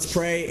so let's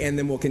pray, and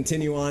then we'll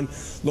continue on.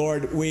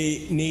 Lord,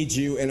 we need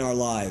you in our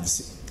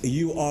lives.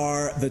 You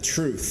are the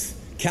truth,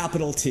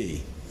 capital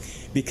T.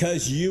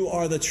 Because you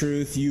are the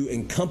truth, you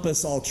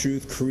encompass all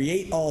truth,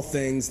 create all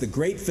things, the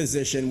great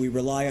physician, we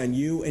rely on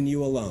you and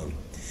you alone.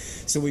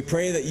 So we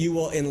pray that you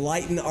will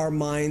enlighten our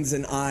minds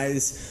and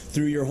eyes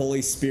through your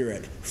Holy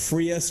Spirit.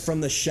 Free us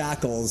from the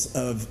shackles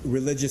of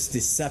religious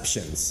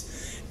deceptions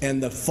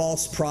and the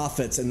false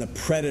prophets and the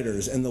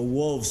predators and the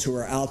wolves who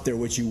are out there,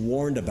 which you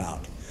warned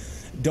about.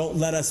 Don't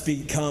let us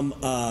become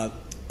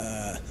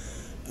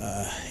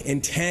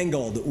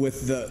entangled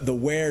with the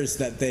wares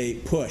that they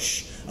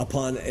push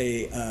upon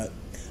a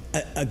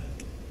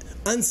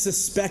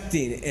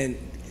unsuspecting and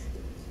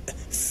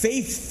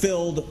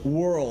faith-filled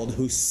world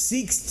who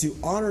seeks to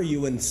honor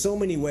you in so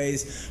many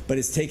ways, but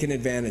is taken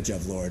advantage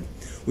of, Lord.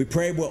 We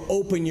pray we'll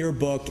open your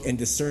book and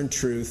discern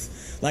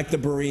truth. Like the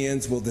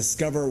Bereans, we'll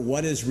discover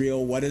what is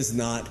real, what is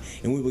not,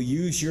 and we will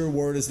use your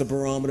word as the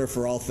barometer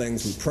for all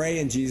things. We pray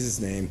in Jesus'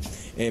 name.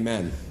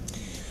 Amen.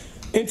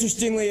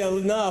 Interestingly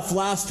enough,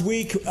 last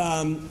week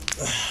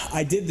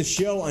I did the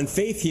show on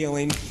faith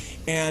healing,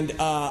 and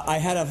I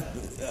had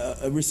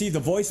received a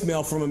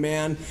voicemail from a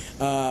man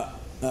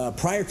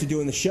prior to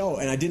doing the show,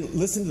 and I didn't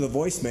listen to the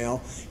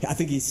voicemail. I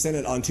think he sent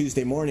it on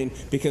Tuesday morning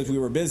because we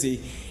were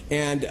busy.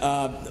 And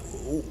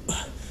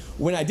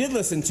when I did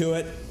listen to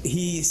it,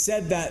 he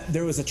said that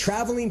there was a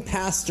traveling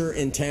pastor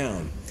in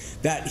town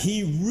that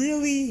he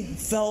really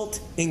felt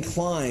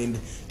inclined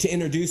to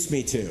introduce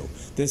me to,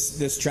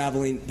 this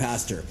traveling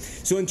pastor.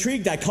 So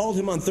intrigued, I called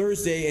him on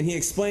Thursday, and he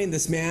explained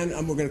this man,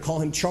 we're going to call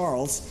him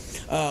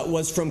Charles,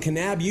 was from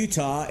Kanab,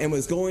 Utah, and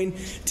was going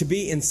to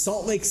be in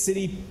Salt Lake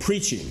City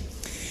preaching.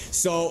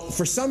 So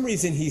for some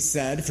reason, he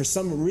said,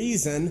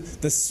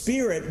 the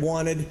Spirit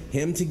wanted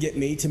him to get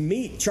me to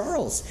meet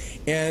Charles.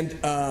 And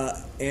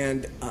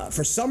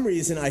for some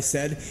reason, I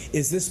said,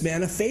 is this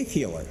man a faith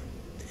healer?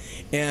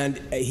 And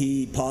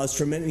he paused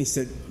for a minute and he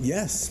said,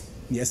 yes,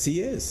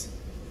 he is.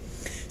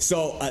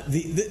 So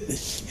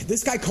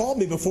this guy called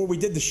me before we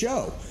did the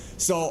show.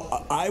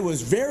 So I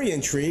was very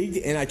intrigued,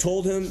 and I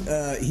told him,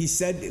 he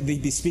said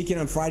he'd be speaking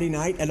on Friday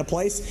night at a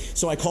place.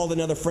 So I called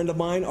another friend of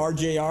mine,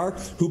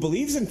 RJR, who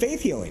believes in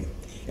faith healing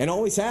and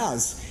always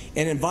has,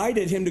 and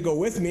invited him to go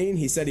with me, and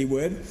he said he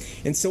would.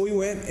 And so we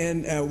went,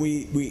 and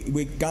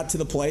we got to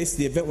the place.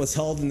 The event was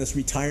held in this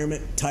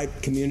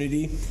retirement-type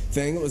community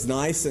thing. It was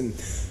nice, and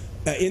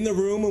in the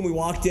room when we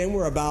walked in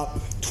were about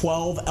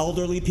 12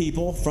 elderly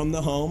people from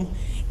the home,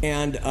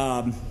 and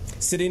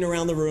sitting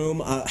around the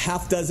room, a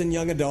half dozen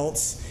young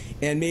adults,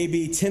 and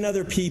maybe 10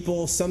 other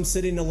people, some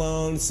sitting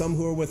alone, some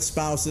who are with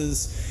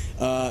spouses,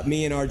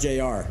 me and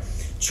RJR.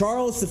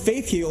 Charles, the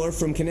faith healer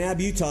from Kanab,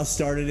 Utah,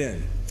 started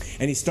in.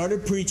 And he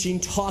started preaching,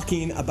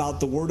 talking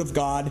about the Word of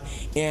God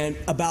and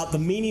about the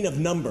meaning of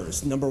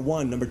numbers. Number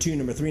 1, number 2,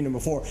 number 3, number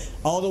 4,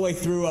 all the way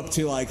through up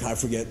to, like, I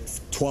forget,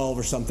 12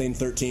 or something,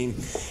 13.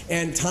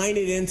 And tying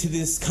it into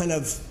this kind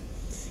of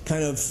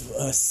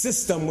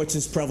system which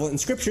is prevalent in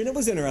Scripture. And it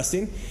was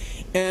interesting.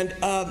 And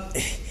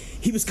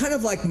he was kind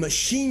of like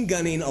machine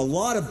gunning a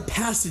lot of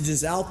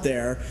passages out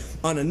there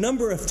on a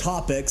number of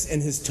topics,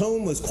 and his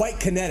tone was quite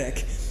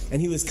kinetic,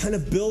 and he was kind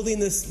of building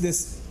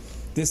this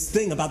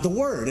thing about the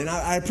Word. And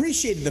I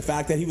appreciated the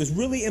fact that he was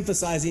really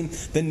emphasizing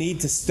the need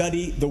to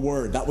study the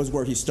Word. That was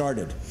where he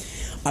started.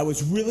 I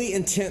was really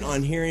intent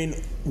on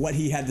hearing what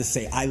he had to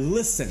say. I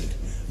listened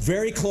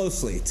very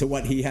closely to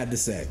what he had to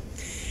say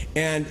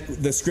and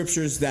the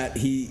scriptures that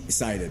he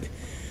cited.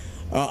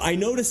 I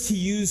noticed he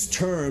used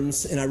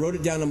terms, and I wrote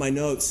it down in my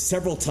notes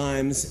several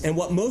times, and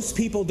what most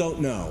people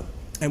don't know,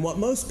 and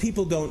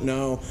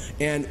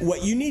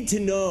what you need to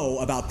know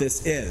about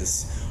this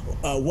is,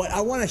 what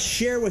I want to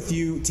share with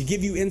you to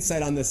give you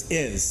insight on this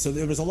is, so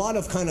there was a lot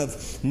of kind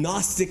of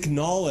Gnostic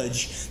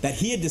knowledge that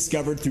he had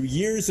discovered through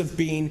years of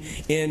being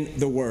in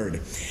the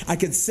Word. I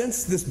could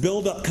sense this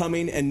buildup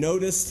coming and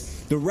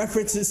noticed the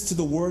references to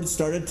the Word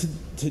started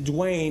to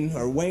wane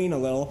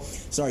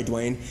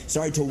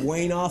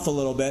off a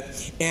little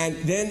bit. And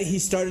then he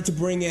started to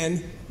bring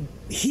in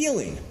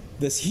healing,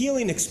 this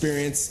healing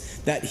experience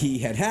that he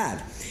had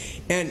had.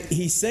 And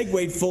he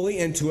segued fully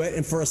into it.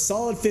 And for a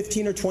solid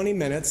 15 or 20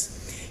 minutes,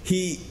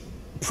 he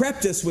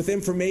prepped us with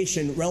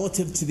information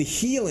relative to the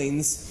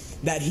healings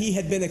that he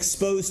had been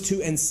exposed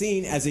to and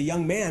seen as a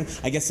young man.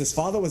 I guess his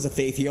father was a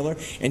faith healer,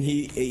 and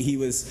he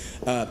was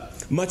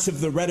much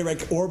of the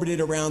rhetoric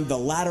orbited around the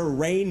latter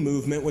rain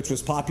movement, which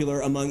was popular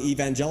among among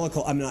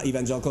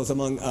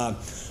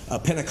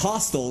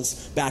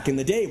Pentecostals back in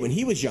the day when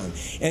he was young.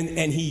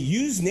 And he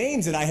used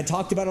names that I had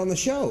talked about on the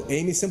show,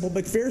 Amy Semple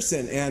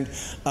McPherson and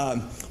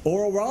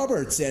Oral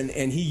Roberts, and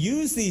he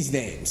used these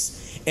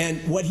names.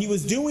 And what he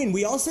was doing,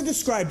 we also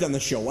described on the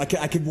show. I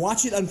could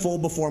watch it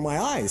unfold before my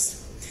eyes.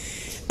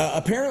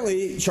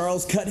 Apparently,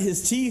 Charles cut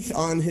his teeth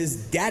on his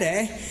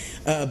daddy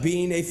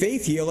being a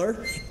faith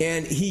healer,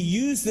 and he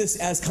used this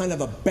as kind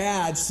of a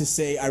badge to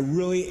say, I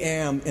really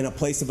am in a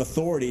place of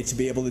authority to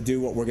be able to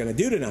do what we're going to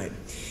do tonight.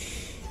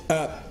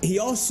 He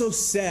also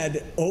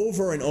said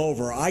over and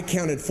over, I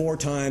counted 4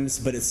 times,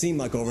 but it seemed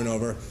like over and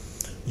over,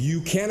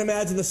 you can't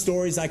imagine the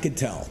stories I could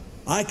tell.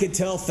 I could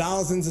tell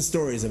thousands of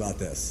stories about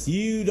this.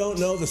 You don't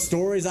know the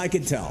stories I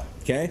could tell.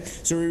 Okay?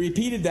 So he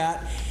repeated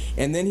that,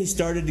 and then he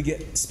started to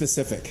get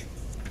specific.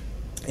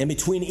 And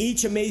between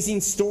each amazing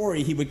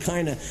story he would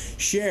kind of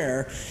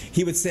share,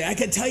 he would say, I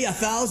could tell you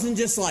 1,000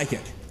 just like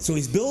it. So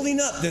he's building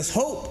up this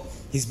hope.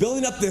 He's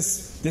building up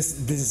this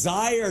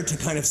desire to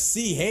kind of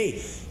see,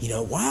 hey,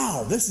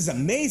 wow, this is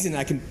amazing.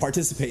 I can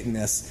participate in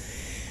this.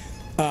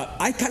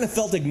 I kind of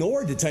felt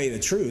ignored, to tell you the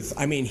truth.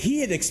 I mean,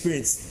 he had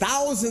experienced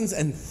thousands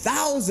and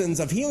thousands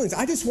of healings.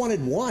 I just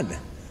wanted one.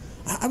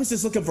 I was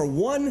just looking for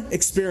one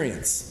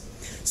experience.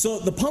 So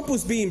the pump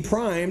was being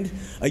primed.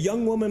 A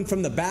young woman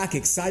from the back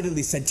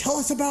excitedly said, tell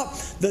us about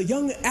the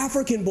young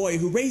African boy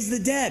who raised the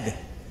dead.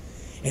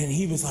 And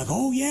he was like,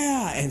 oh,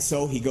 yeah. And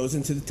so he goes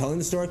into telling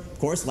the story. Of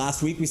course,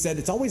 last week we said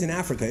it's always in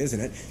Africa, isn't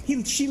it?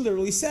 She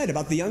literally said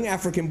about the young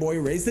African boy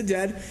who raised the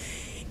dead.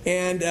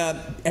 And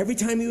every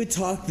time he would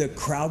talk, the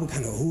crowd would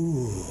kind of,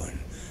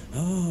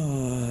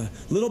 a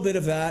little bit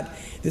of that.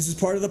 This is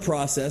part of the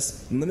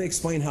process. And let me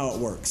explain how it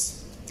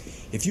works.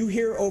 If you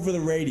hear over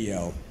the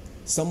radio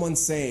someone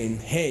saying,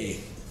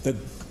 hey,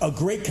 a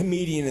great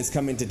comedian is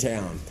coming to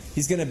town.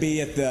 He's going to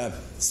be at the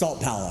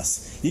Salt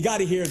Palace. You got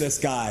to hear this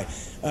guy.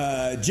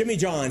 Jimmy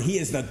John, he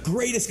is the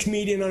greatest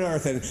comedian on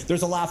earth. And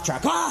there's a laugh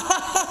track.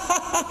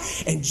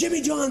 and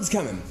Jimmy John's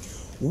coming.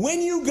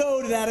 When you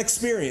go to that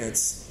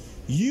experience,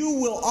 you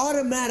will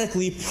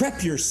automatically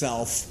prep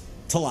yourself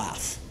to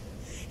laugh.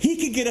 He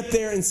could get up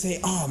there and say,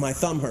 oh, my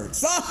thumb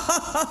hurts.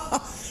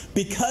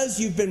 Because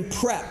you've been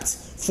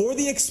prepped for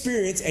the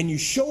experience and you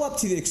show up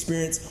to the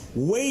experience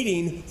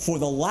waiting for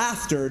the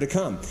laughter to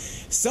come.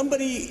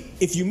 Somebody,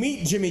 if you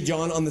meet Jimmy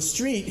John on the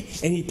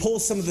street and he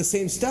pulls some of the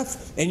same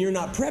stuff and you're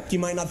not prepped, you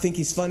might not think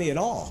he's funny at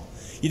all.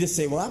 You just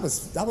say, well,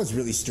 that was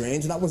really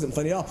strange. That wasn't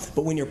funny at all.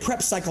 But when you're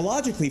prepped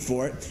psychologically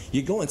for it,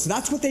 you go in. So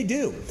that's what they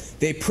do.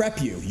 They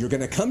prep you. You're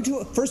going to come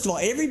to it. First of all,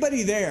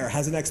 everybody there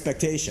has an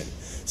expectation.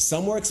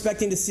 Some were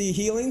expecting to see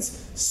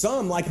healings.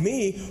 Some, like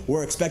me,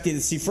 were expecting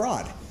to see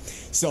fraud.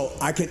 So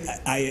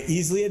I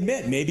easily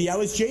admit, maybe I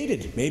was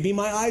jaded. Maybe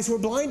my eyes were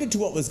blinded to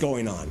what was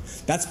going on.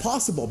 That's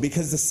possible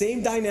because the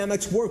same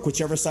dynamics work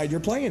whichever side you're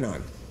playing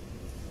on.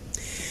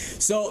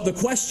 So the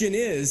question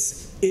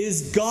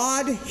is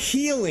God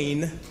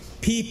healing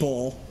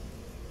people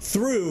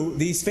through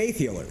these faith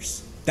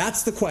healers?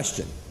 That's the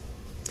question.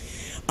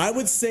 I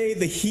would say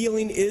the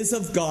healing is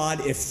of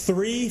God if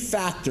three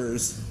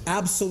factors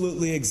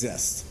absolutely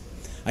exist.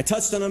 I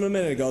touched on them a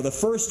minute ago. The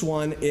first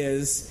one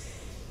is,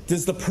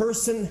 does the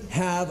person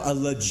have a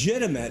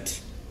legitimate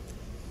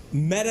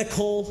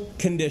medical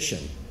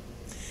condition?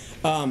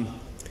 If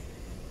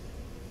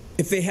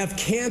they have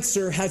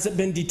cancer, has it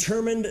been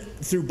determined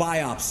through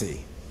biopsy?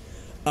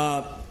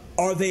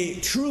 Are they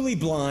truly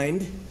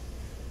blind?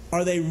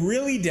 Are they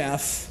really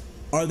deaf?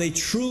 Are they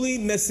truly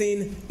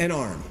missing an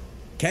arm?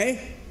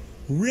 Okay?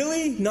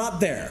 Really not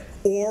there.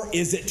 Or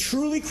is it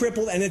truly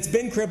crippled and it's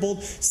been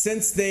crippled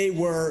since they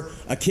were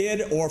a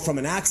kid or from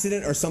an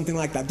accident or something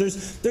like that?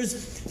 There's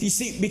you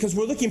see, because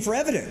we're looking for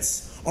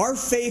evidence. Our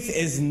faith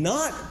is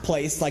not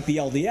placed like the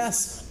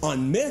LDS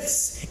on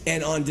myths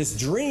and on just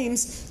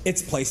dreams.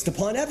 It's placed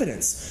upon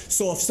evidence.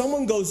 So if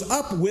someone goes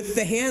up with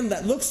the hand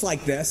that looks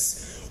like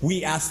this,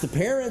 we ask the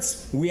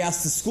parents, we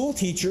ask the school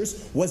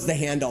teachers, was the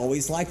hand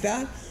always like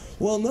that?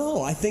 Well,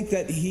 no, I think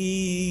that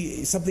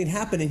something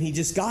happened and he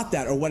just got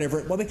that or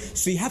whatever.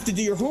 So you have to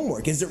do your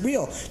homework. Is it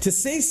real? To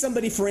say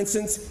somebody, for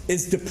instance,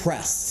 is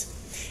depressed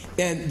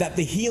and that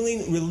the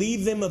healing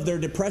relieved them of their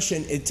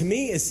depression, it, to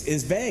me,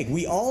 is vague.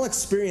 We all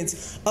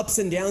experience ups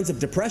and downs of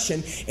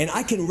depression, and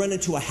I can run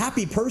into a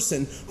happy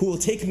person who will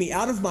take me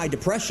out of my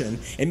depression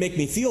and make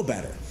me feel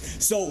better.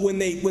 So when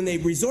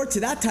they resort to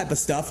that type of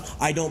stuff,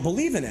 I don't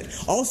believe in it.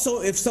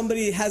 Also, if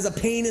somebody has a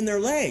pain in their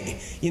leg,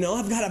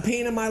 I've got a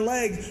pain in my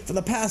leg for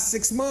the past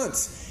 6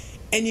 months.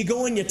 And you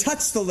go and you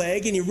touch the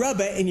leg and you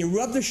rub it and you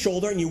rub the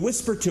shoulder and you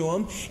whisper to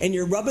them and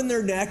you're rubbing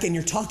their neck and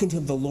you're talking to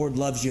them, the Lord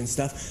loves you and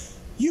stuff.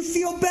 You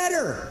feel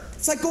better.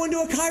 It's like going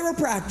to a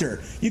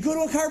chiropractor. You go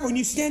to a chiropractor, when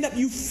you stand up,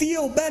 you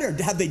feel better.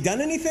 Have they done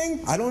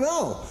anything? I don't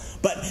know.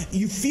 But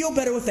you feel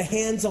better with the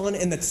hands-on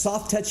and the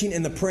soft touching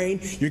and the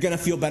praying. You're going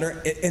to feel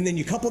better. And then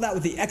you couple that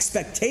with the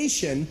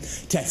expectation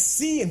to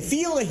see and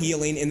feel a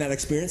healing in that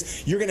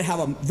experience. You're going to have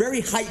a very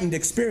heightened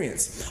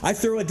experience. I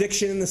throw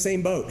addiction in the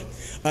same boat.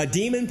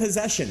 Demon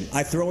possession,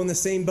 I throw in the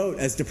same boat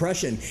as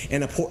depression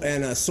and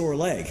a sore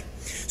leg.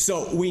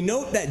 So we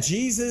note that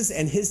Jesus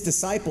and his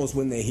disciples,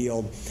 when they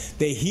healed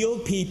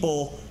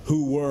people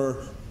who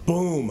were,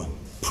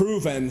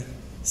 proven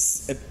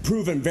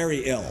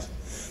very ill.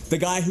 The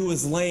guy who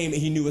was lame,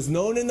 he was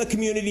known in the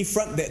community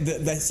front.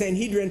 The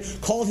Sanhedrin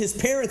called his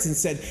parents and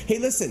said, hey,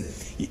 listen,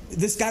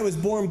 this guy was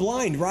born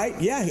blind, right?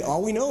 Yeah,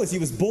 all we know is he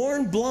was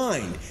born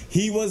blind.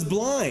 He was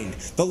blind.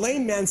 The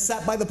lame man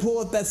sat by the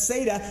pool of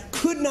Bethsaida,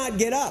 could not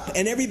get up,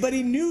 and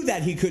everybody knew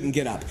that he couldn't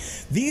get up.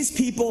 These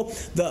people,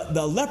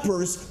 the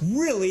lepers,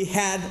 really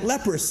had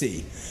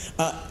leprosy.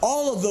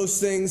 All of those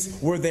things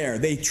were there.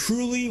 They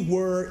truly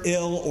were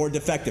ill or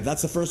defective.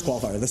 That's the first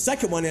qualifier. The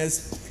second one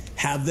is,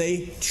 have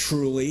they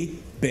truly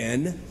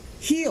been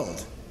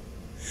healed?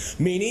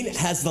 Meaning,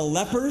 has the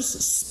leper's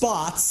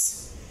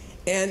spots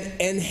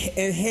and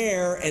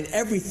hair and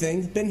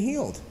everything been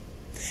healed?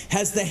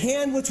 Has the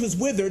hand which was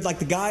withered, like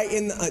the guy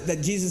that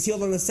Jesus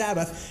healed on the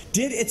Sabbath,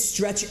 did it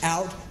stretch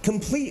out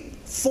complete,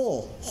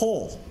 full,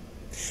 whole?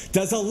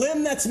 Does a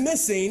limb that's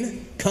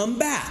missing come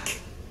back?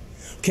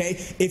 Okay,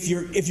 if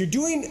you're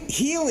doing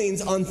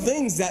healings on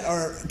things that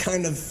are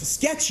kind of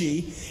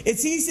sketchy,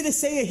 it's easy to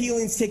say a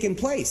healing's taken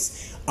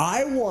place.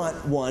 I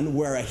want one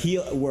where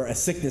a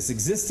sickness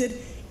existed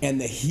and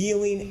the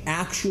healing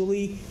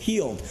actually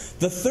healed.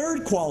 The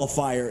third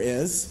qualifier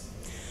is,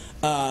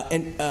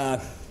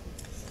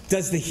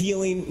 does the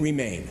healing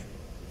remain?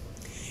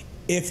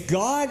 If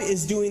God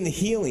is doing the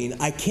healing,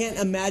 I can't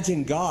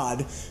imagine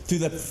God, through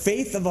the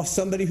faith of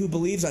somebody who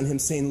believes on him,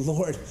 saying,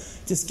 Lord,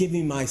 just give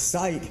me my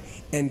sight,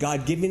 and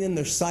God giving them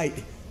their sight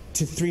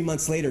to 3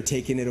 months later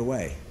taking it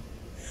away.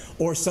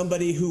 Or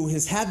somebody who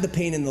has had the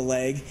pain in the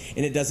leg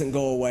and it doesn't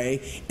go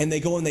away, and they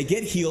go and they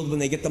get healed when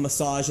they get the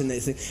massage, and they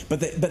say,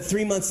 but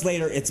 3 months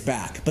later it's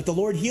back. But the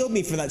Lord healed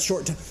me for that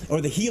short time,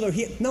 or the healer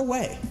healed. No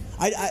way.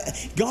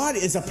 God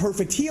is a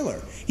perfect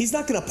healer. He's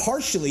not going to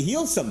partially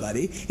heal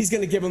somebody. He's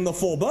going to give them the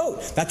full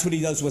boat. That's what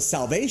he does with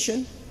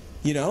salvation.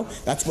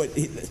 That's what.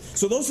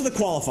 So those are the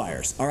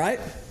qualifiers. All right.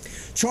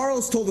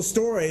 Charles told a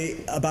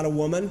story about a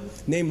woman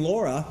named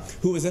Laura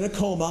who was in a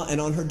coma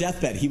and on her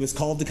deathbed. He was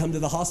called to come to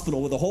the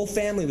hospital where the whole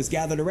family was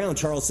gathered around.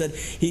 Charles said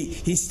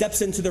he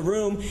steps into the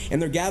room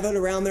and they're gathered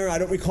around there. I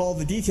don't recall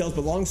the details,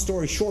 but long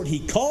story short,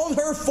 he called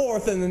her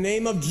forth in the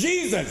name of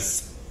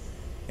Jesus.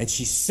 And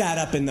she sat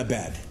up in the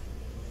bed.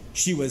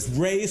 She was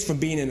raised from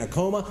being in a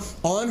coma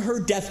on her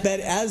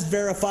deathbed as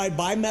verified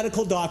by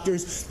medical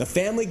doctors. The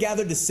family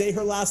gathered to say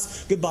her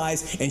last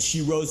goodbyes, and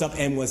she rose up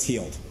and was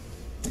healed.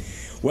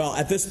 Well,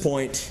 at this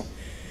point,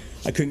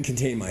 I couldn't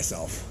contain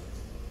myself.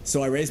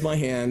 So I raised my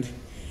hand,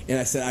 and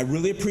I said, I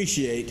really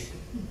appreciate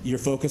your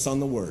focus on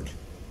the Word.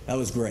 That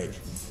was great.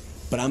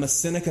 But I'm a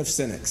cynic of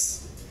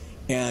cynics.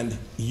 And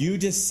you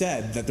just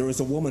said that there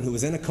was a woman who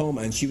was in a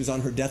coma and she was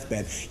on her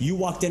deathbed. You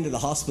walked into the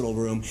hospital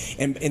room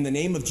and in the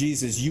name of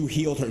Jesus, you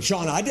healed her.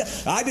 Sean, I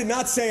did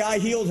not say I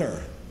healed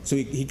her. So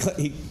he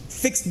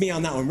fixed me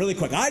on that one really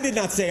quick. I did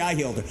not say I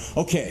healed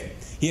her. Okay,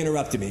 he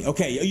interrupted me.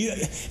 Okay,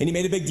 and he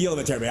made a big deal of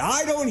it to everybody.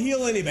 I don't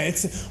heal anybody.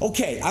 It's,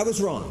 okay, I was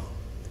wrong.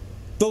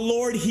 The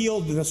Lord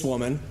healed this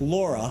woman,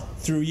 Laura,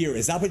 through you.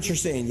 Is that what you're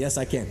saying? Yes,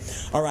 I can.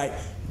 All right,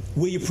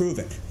 will you prove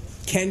it?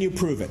 Can you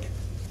prove it?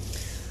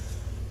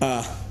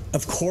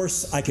 Of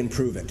course I can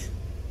prove it,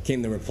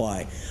 came the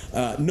reply.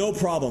 No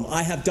problem.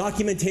 I have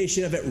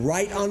documentation of it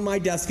right on my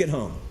desk at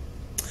home.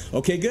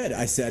 Okay, good,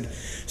 I said.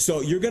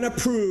 So you're going to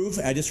prove,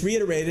 I just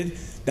reiterated,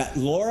 that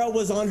Laura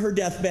was on her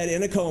deathbed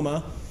in a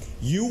coma.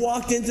 You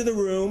walked into the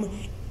room.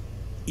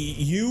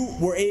 You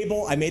were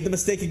able, I made the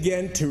mistake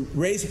again, to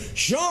raise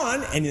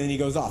Sean, and then he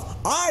goes off.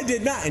 I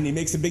did not, and he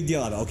makes a big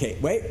deal out of it. Okay,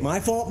 wait, my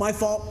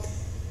fault.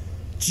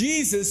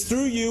 Jesus,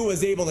 through you,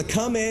 was able to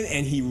come in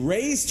and he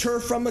raised her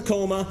from the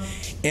coma,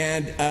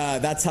 and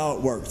that's how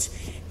it worked.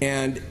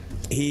 And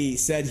he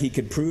said he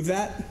could prove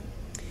that.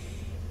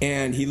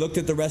 And he looked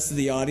at the rest of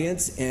the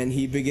audience and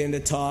he began to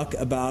talk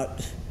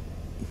about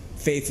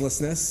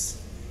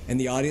faithlessness. And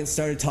the audience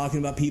started talking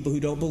about people who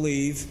don't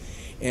believe.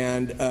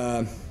 And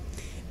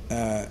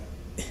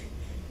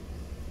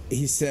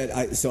he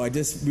said, so I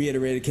just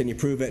reiterated, can you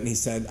prove it? And he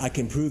said, I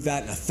can prove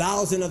that and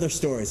 1,000 other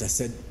stories. I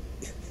said,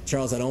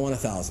 Charles, I don't want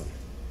 1,000.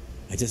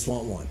 I just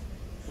want one.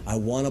 I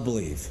want to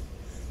believe.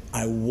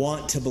 I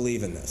want to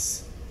believe in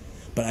this.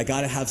 But I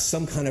got to have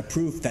some kind of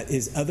proof that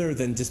is other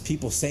than just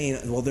people saying,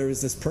 well, there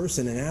is this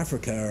person in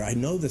Africa, or I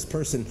know this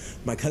person,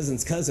 my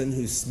cousin's cousin,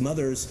 whose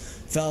mother's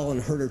fell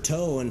and hurt her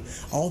toe, and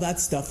all that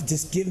stuff.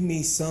 Just give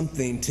me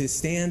something to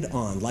stand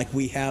on, like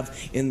we have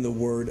in the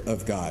Word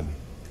of God.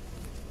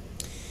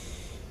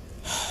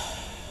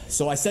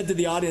 So I said to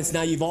the audience,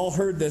 now you've all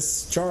heard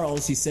this.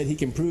 Charles, he said he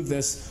can prove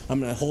this. I'm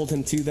going to hold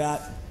him to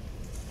that.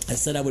 I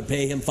said I would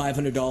pay him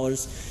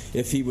 $500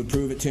 if he would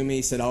prove it to me.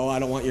 He said, oh, I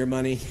don't want your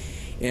money.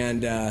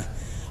 And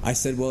I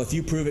said, well, if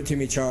you prove it to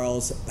me,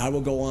 Charles, I will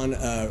go on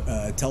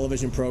a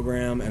television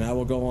program, and I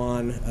will go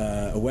on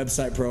a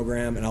website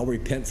program, and I'll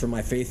repent for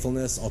my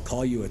faithfulness. I'll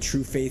call you a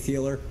true faith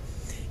healer,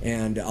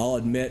 and I'll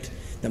admit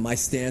that my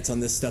stance on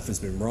this stuff has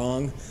been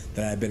wrong,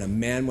 that I've been a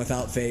man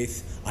without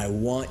faith. I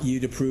want you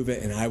to prove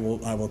it, and I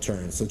will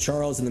turn. So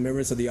Charles and the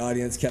members of the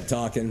audience kept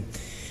talking.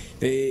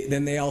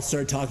 Then they all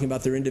started talking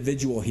about their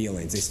individual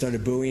healings. They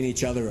started buoying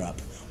each other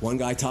up. One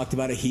guy talked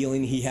about a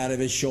healing he had of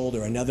his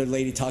shoulder. Another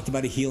lady talked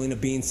about a healing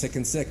of being sick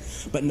and sick.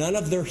 But none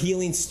of their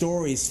healing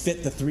stories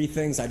fit the three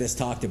things I just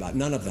talked about.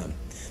 None of them.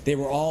 They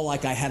were all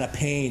like, I had a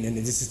pain and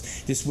it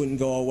just wouldn't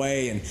go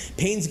away. And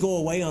pains go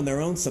away on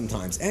their own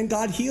sometimes. And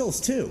God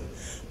heals too.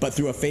 But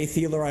through a faith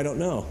healer, I don't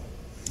know.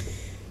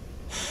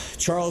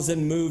 Charles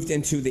then moved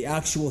into the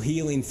actual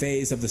healing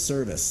phase of the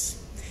service.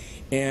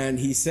 And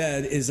he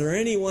said, is there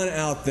anyone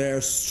out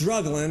there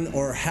struggling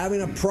or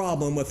having a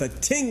problem with a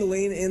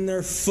tingling in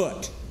their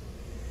foot?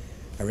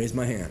 I raised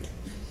my hand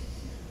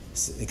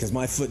because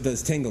my foot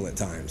does tingle at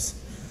times.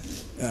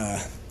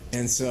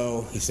 And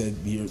so he said,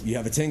 you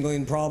have a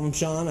tingling problem,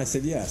 Sean? I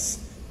said,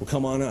 yes. Well,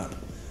 come on up.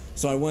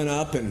 So I went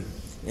up, and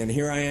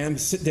here I am.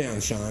 Sit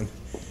down, Sean.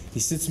 He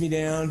sits me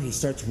down. He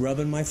starts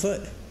rubbing my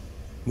foot,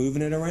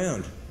 moving it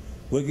around.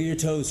 Wiggle your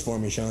toes for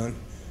me, Sean.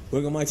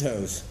 Wiggle my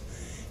toes.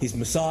 He's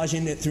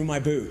massaging it through my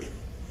boot.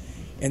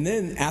 And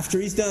then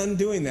after he's done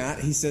doing that,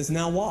 he says,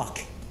 now walk.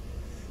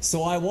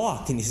 So I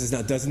walked, and he says,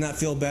 now doesn't that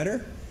feel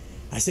better?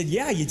 I said,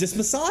 yeah, you just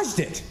massaged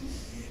it.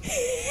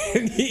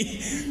 And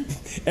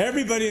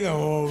everybody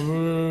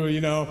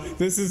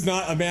this is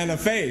not a man of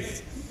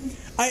faith.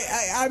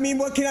 I mean,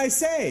 what can I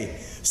say?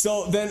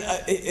 So then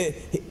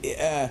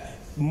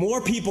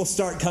more people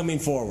start coming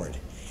forward.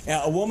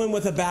 A woman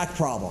with a back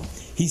problem.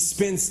 He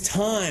spends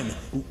time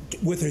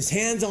with his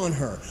hands on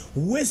her,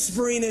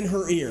 whispering in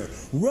her ear,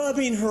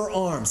 rubbing her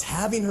arms,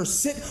 having her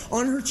sit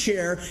on her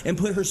chair and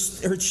put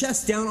her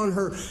chest down on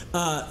her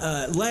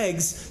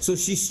legs so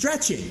she's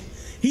stretching.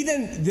 He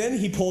then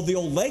he pulled the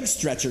old leg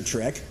stretcher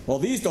trick. Well,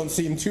 these don't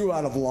seem too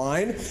out of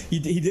line. He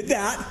did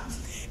that.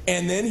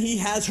 And then he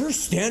has her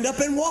stand up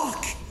and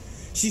walk.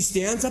 She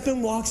stands up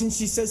and walks, and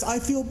she says, I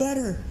feel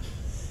better.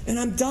 And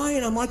I'm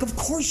dying. I'm like, of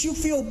course you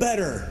feel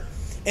better.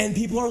 And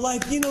people are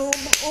like, and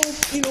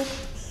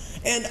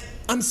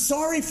I'm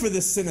sorry for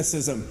this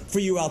cynicism for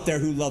you out there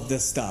who love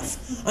this stuff.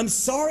 I'm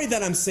sorry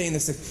that I'm saying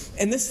this.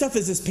 And this stuff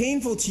is as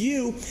painful to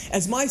you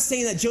as my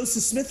saying that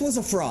Joseph Smith was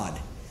a fraud.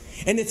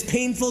 And it's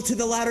painful to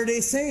the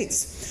Latter-day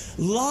Saints.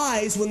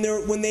 Lies, when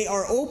they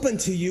are open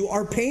to you,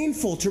 are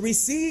painful to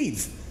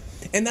receive.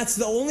 And that's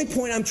the only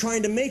point I'm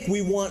trying to make.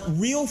 We want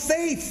real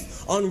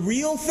faith on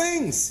real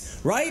things,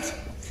 right?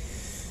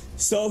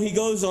 So he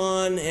goes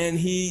on and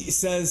he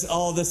says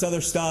all this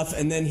other stuff,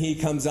 and then he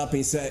comes up and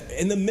he said,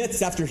 in the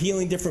midst, after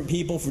healing different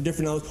people for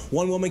different others,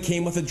 one woman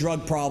came with a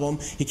drug problem.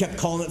 He kept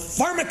calling it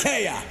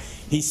pharmakeia.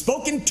 He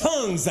spoke in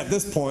tongues at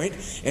this point,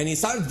 and he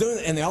started doing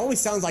it, and it always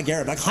sounds like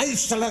Arabic. And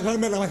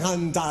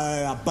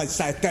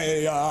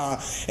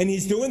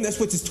he's doing this,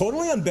 which is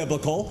totally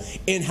unbiblical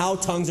in how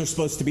tongues are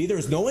supposed to be.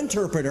 There's no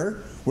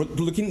interpreter. We're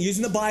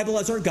using the Bible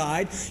as our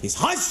guide.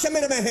 He's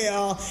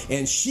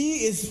and she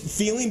is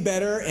feeling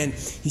better, and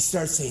he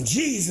starts saying,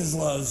 Jesus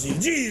loves you,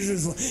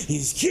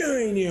 he's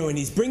curing you, and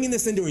he's bringing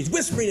this into her, he's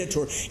whispering it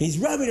to her, he's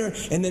rubbing her,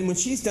 and then when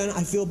she's done,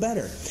 I feel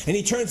better. And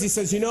he turns, he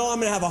says, I'm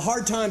going to have a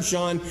hard time,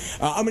 Sean.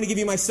 I'm going to give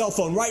you my cell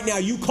phone right now.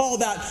 You call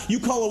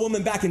a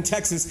woman back in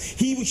Texas.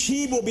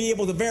 She will be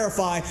able to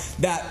verify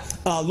that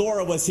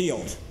Laura was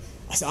healed.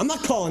 I said, I'm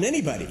not calling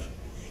anybody.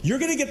 You're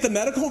going to get the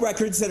medical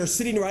records that are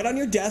sitting right on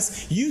your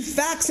desk. You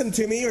fax them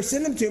to me or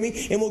send them to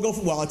me, and we'll go.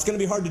 Well, it's going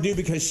to be hard to do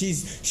because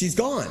she's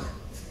gone.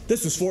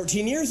 This was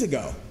 14 years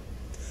ago.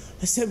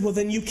 I said, well,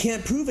 then you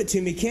can't prove it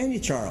to me, can you,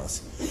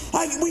 Charles?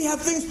 We have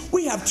things.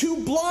 We have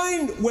 2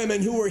 blind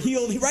women who were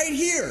healed right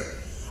here.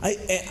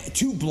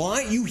 2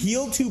 blind? You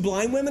healed 2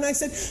 blind women? I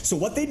said. So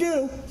what they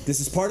do, this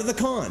is part of the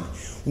con.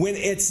 When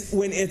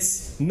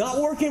it's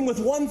not working with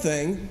one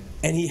thing,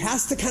 and he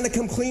has to kind of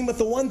come clean with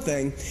the one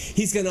thing,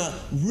 he's going to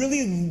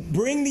really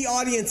bring the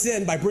audience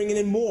in by bringing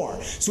in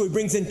more. So he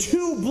brings in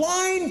 2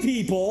 blind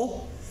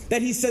people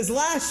that he says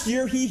last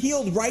year he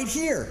healed right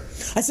here.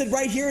 I said,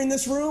 right here in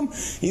this room?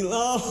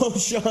 Oh,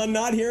 Sean,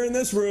 not here in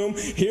this room.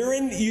 Here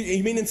in,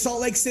 you mean in Salt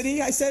Lake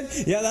City? I said,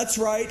 yeah, that's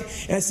right.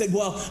 And I said,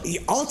 well,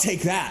 I'll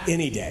take that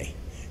any day.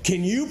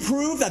 Can you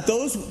prove that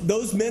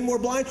those men were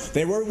blind?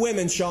 They were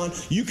women, Sean.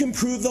 You can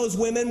prove those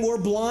women were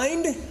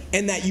blind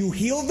and that you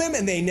healed them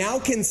and they now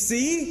can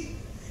see?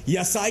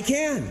 Yes, I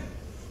can.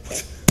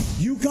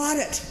 You got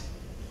it.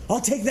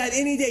 I'll take that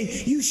any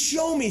day. You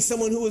show me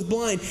someone who was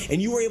blind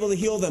and you were able to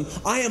heal them.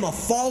 I am a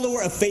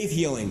follower of faith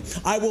healing.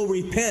 I will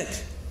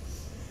repent.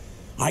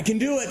 I can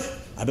do it.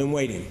 I've been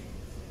waiting.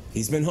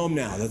 He's been home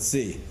now. Let's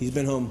see. He's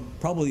been home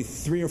probably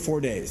 3 or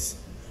 4 days.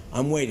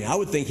 I'm waiting. I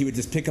would think he would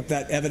just pick up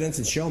that evidence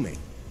and show me.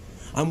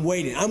 I'm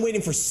waiting. I'm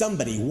waiting for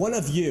somebody, one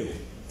of you,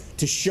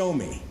 to show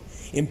me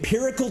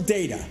empirical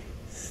data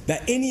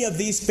that any of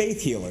these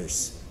faith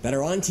healers that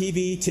are on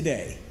TV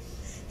today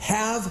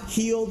have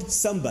healed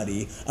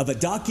somebody of a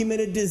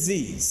documented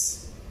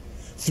disease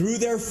through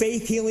their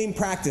faith healing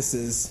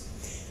practices,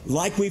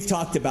 like we've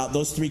talked about,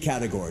 those 3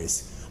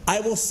 categories. I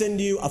will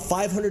send you a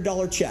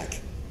 $500 check.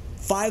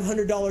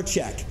 $500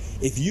 check.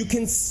 If you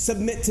can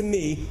submit to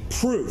me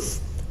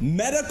proof,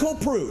 medical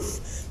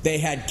proof, they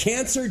had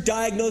cancer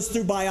diagnosed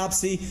through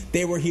biopsy,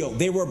 they were healed.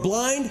 They were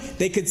blind,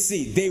 they could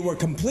see. They were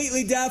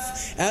completely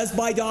deaf, as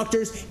by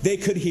doctors, they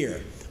could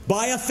hear.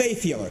 By a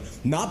faith healer.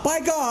 Not by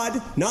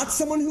God, not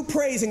someone who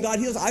prays and God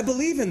heals. I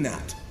believe in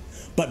that.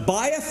 But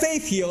by a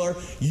faith healer,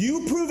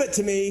 you prove it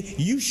to me,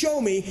 you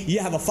show me, you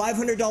have a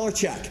 $500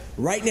 check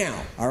right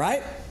now, all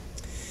right?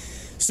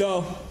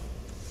 So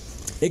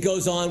it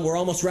goes on, we're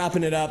almost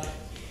wrapping it up,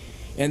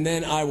 and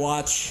then I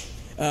watch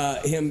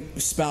him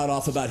spout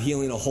off about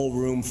healing a whole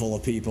room full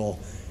of people,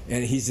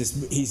 and he's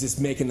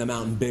just making the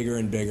mountain bigger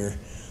and bigger.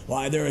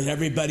 Why,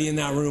 everybody in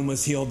that room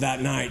was healed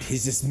that night.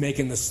 He's just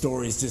making the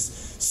stories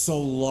just so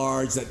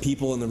large that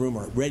people in the room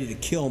are ready to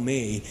kill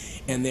me,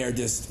 and they're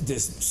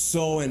just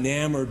so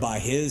enamored by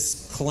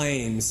his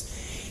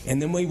claims.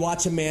 And then we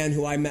watch a man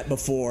who I met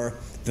before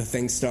the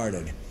thing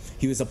started.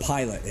 He was a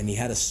pilot, and he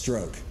had a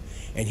stroke,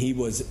 and he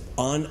was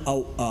on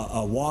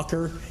a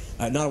walker.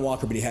 Not a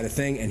walker, but he had a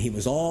thing, and he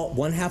was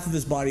one half of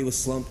his body was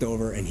slumped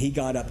over, and he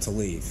got up to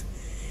leave.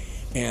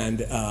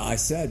 And I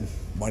said,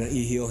 why don't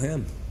you heal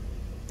him?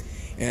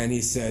 And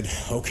he said,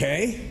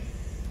 okay.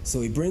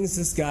 So he brings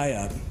this guy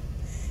up.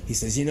 He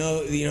says,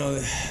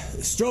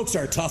 strokes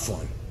are a tough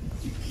one.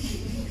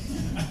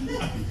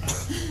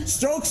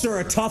 Strokes are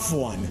a tough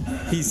one,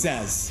 he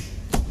says.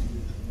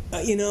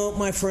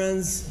 My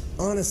friends,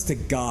 honest to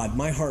God,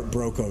 my heart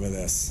broke over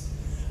this.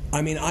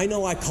 I mean, I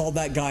know I called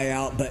that guy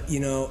out, but,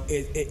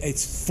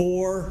 it's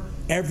for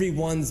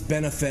everyone's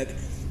benefit.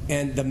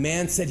 And the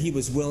man said he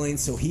was willing,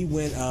 so he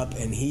went up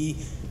and he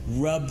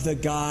rubbed the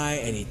guy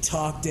and he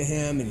talked to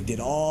him and he did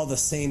all the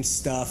same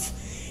stuff.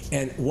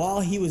 And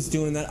while he was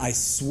doing that, I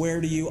swear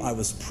to you, I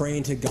was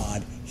praying to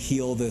God,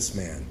 heal this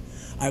man.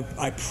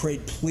 I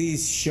prayed,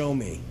 please show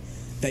me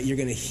that you're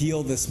going to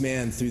heal this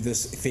man through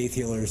this faith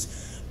healer's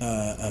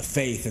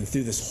faith and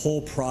through this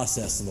whole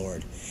process,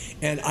 Lord.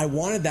 And I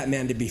wanted that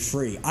man to be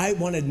free. I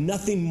wanted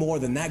nothing more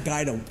than that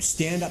guy to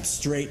stand up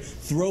straight,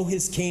 throw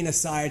his cane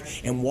aside,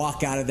 and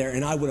walk out of there.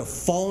 And I would have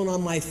fallen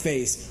on my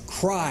face,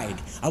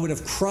 cried. I would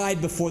have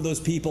cried before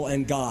those people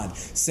and God,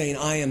 saying,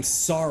 I am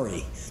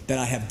sorry that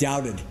I have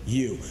doubted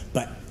you.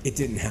 But it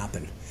didn't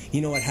happen.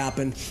 You know what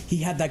happened? He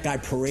had that guy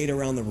parade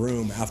around the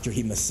room after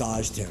he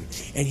massaged him.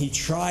 And he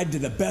tried to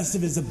the best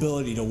of his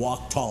ability to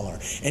walk taller.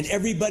 And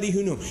everybody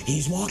who knew,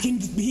 he's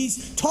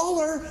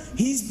taller,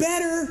 he's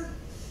better.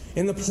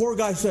 And the poor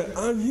guy said,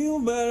 I feel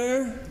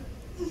better.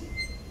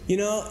 You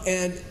know,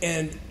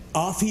 and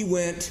off he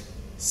went.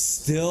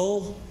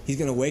 Still, he's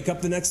going to wake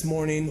up the next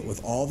morning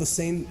with all the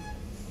same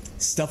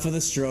stuff of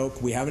the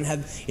stroke. We haven't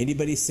had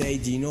anybody say,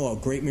 do you know a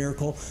great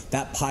miracle?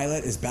 That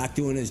pilot is back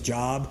doing his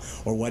job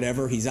or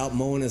whatever. He's out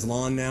mowing his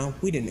lawn now.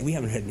 We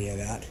haven't had any of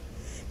that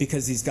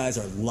because these guys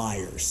are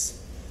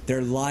liars.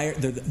 They're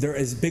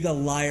as big a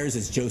liars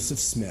as Joseph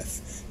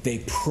Smith. They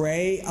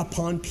prey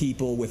upon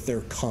people with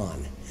their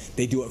con.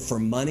 They do it for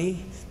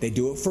money, they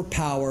do it for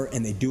power,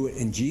 and they do it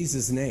in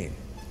Jesus' name.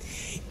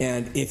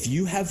 And if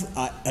you have,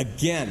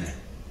 again,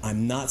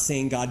 I'm not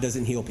saying God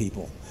doesn't heal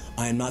people.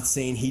 I am not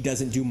saying he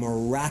doesn't do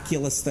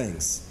miraculous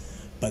things.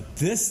 But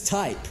this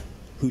type,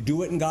 who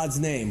do it in God's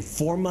name,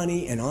 for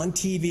money and on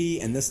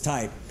TV, and this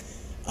type,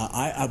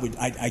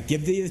 I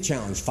give you the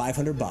challenge,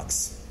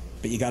 $500.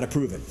 But you got to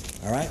prove it,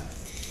 all right?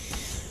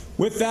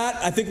 With that,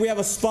 I think we have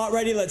a spot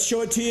ready. Let's show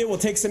it to you. We'll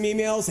take some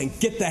emails and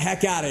get the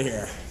heck out of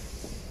here.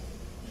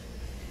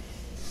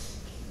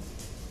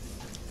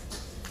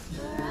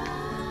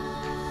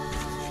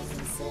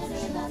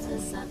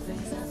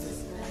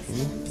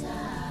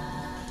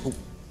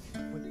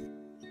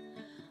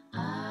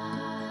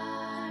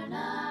 Are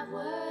not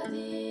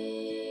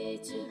worthy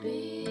to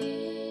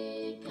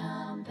be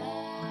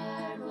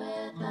compared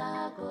with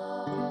the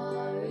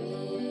glory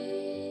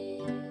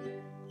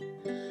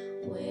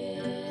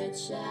which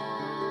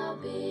shall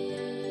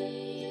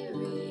be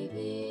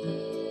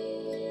revealed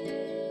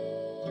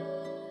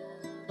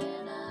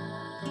in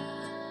us.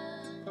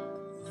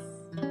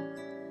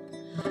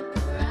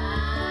 For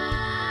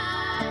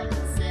I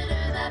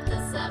consider that the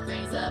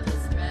sufferings of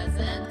this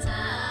present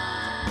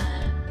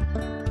time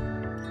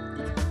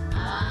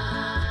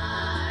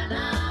are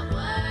not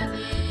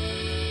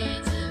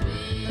worthy to be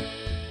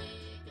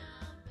compared.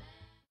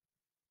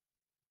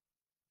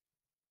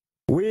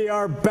 We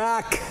are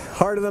back.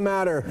 Heart of the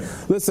matter.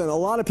 Listen, a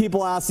lot of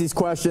people ask these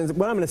questions.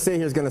 What I'm going to say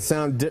here is going to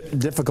sound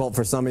difficult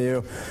for some of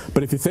you,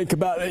 but if you think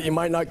about it, you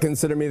might not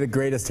consider me the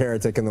greatest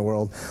heretic in the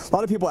world. A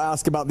lot of people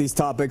ask about these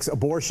topics: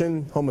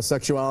 abortion,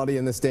 homosexuality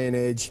in this day and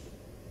age.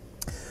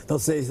 They'll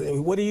say,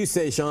 what do you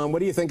say, Sean? What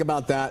do you think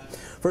about that?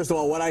 First of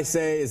all, what I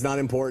say is not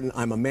important.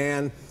 I'm a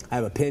man. I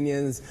have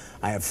opinions.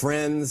 I have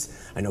friends.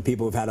 I know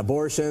people who've had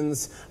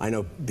abortions. I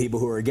know people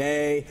who are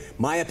gay.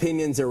 My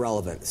opinion's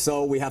irrelevant.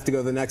 So we have to go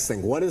to the next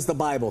thing. What does the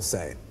Bible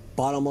say?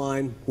 Bottom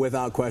line,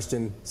 without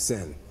question,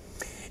 sin.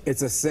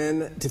 It's a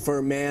sin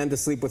for man to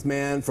sleep with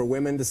man, for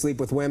women to sleep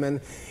with women.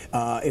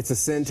 It's a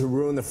sin to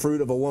ruin the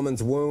fruit of a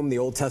woman's womb. The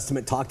Old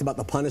Testament talked about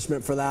the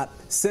punishment for that.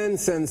 Sin,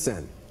 sin,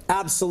 sin.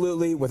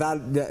 Absolutely,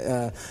 without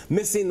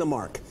missing the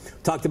mark.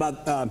 Talked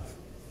about,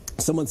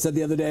 someone said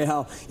the other day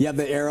how you have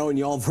the arrow, and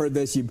you all have heard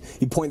this. You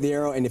point the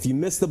arrow, and if you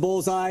miss the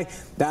bullseye,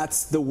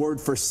 that's the word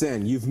for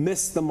sin. You've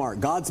missed the mark.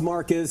 God's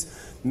mark is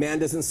man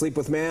doesn't sleep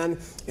with man,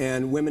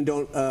 and women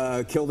don't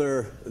kill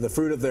the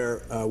fruit of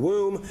their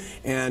womb.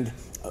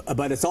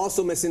 But it's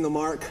also missing the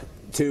mark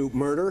to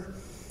murder,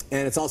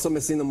 and it's also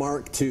missing the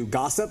mark to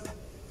gossip.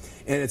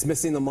 And it's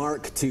missing the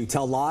mark to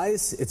tell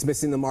lies. It's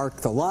missing the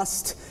mark to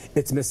lust.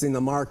 It's missing the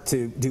mark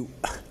to do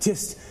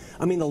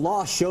the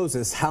law shows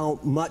us how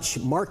much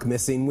mark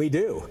missing we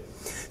do.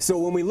 So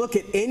when we look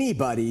at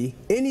anybody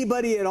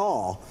at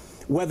all,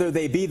 whether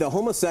they be the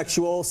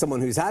homosexual,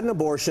 someone who's had an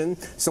abortion,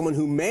 someone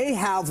who may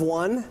have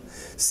one,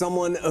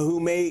 someone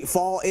who may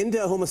fall into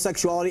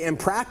homosexuality and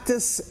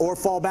practice or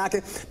fall back,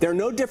 they're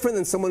no different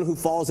than someone who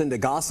falls into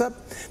gossip,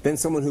 than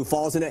someone who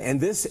falls into, and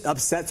this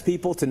upsets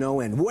people to no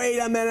end. Wait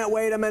a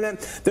minute,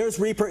 there's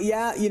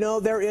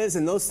there is,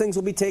 and those things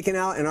will be taken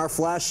out in our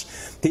flesh.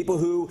 People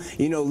who,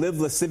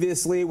 live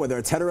lasciviously, whether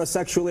it's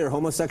heterosexually or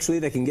homosexually,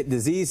 they can get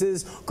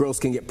diseases,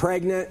 girls can get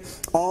pregnant,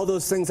 all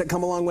those things that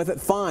come along with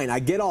it. Fine, I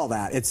get all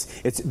that.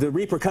 The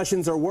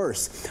repercussions are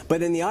worse.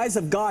 But in the eyes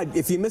of God,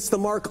 if you miss the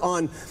mark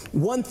on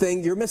one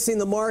thing, you're missing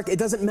the mark. It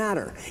doesn't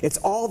matter. It's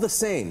all the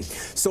same.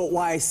 So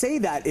why I say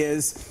that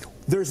is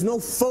there's no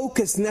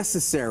focus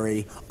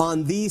necessary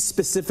on these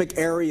specific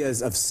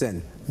areas of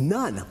sin.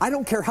 None. I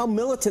don't care how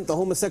militant the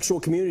homosexual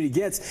community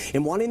gets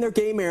in wanting their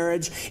gay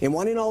marriage, in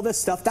wanting all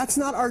this stuff. That's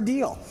not our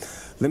deal.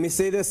 Let me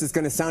say this. It's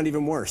going to sound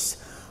even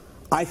worse.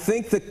 I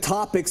think the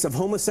topics of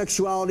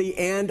homosexuality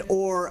and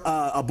or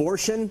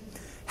abortion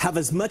have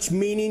as much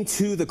meaning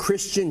to the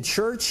Christian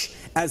church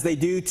as they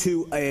do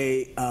to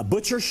a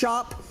butcher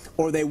shop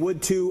or they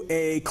would to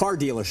a car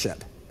dealership.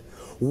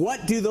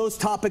 What do those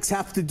topics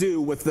have to do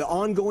with the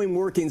ongoing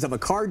workings of a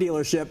car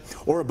dealership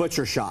or a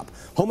butcher shop?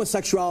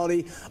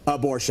 Homosexuality,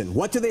 abortion.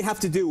 What do they have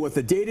to do with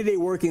the day-to-day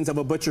workings of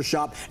a butcher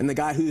shop and the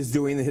guy who's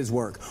doing his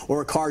work,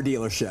 or a car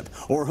dealership,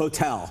 or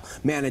hotel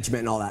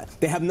management and all that?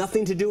 They have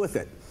nothing to do with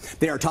it.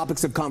 They are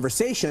topics of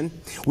conversation.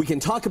 We can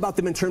talk about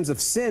them in terms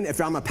of sin. If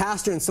I'm a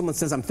pastor and someone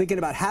says, I'm thinking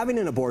about having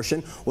an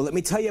abortion, well, let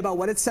me tell you about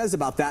what it says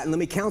about that, and let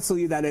me counsel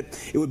you that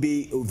it would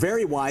be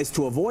very wise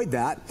to avoid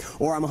that.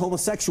 Or I'm a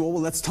homosexual,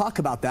 well, let's talk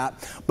about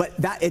that. But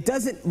that it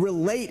doesn't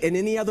relate in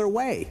any other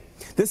way.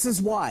 This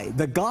is why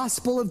the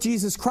gospel of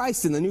Jesus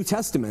Christ in the New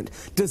Testament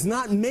does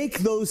not make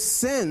those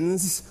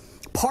sins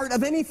part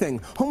of anything.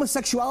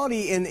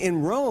 Homosexuality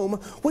in Rome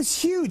was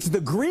huge.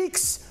 The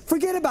Greeks,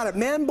 forget about it.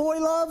 Man,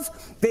 boy love,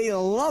 they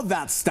love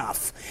that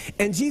stuff.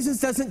 And Jesus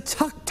doesn't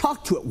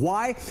talk to it.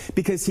 Why?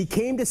 Because he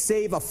came to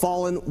save a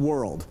fallen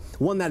world,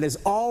 one that is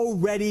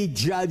already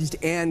judged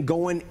and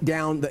going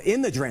down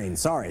in the drain.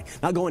 Sorry,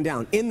 not going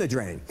down, in the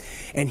drain.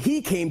 And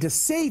he came to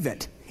save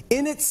it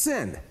in its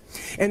sin.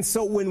 And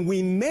so when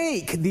we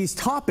make these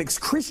topics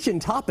Christian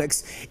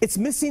topics, it's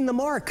missing the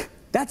mark.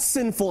 That's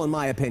sinful in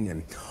my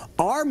opinion.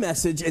 Our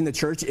message in the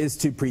church is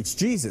to preach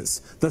Jesus,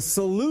 the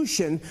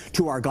solution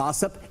to our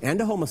gossip and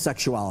to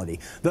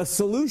homosexuality, the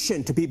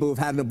solution to people who've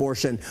had an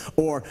abortion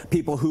or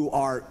people who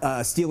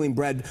are stealing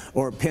bread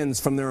or pins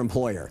from their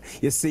employer.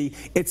 You see,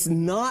 it's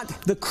not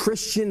the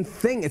Christian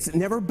thing. It's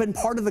never been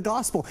part of the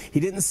gospel. He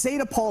didn't say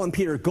to Paul and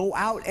Peter, go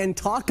out and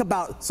talk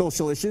about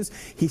social issues.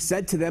 He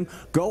said to them,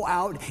 go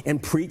out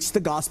and preach the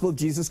gospel of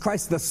Jesus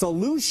Christ, the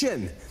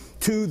solution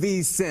to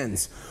these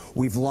sins.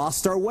 We've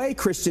lost our way,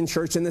 Christian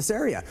church, in this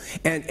area.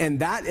 And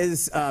that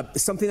is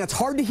something that's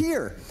hard to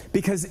hear,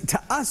 because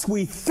to us,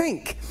 we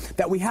think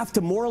that we have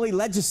to morally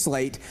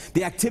legislate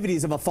the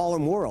activities of a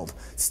fallen world.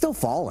 It's still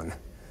fallen.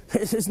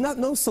 There's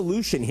no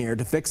solution here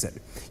to fix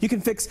it. You can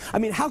fix, I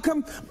mean, how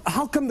come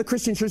the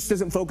Christian church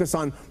doesn't focus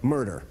on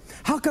murder?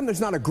 How come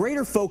there's not a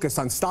greater focus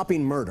on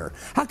stopping murder?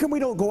 How come we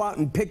don't go out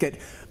and picket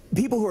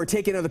people who are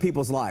taking other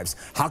people's lives?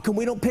 How come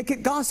we don't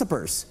picket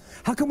gossipers?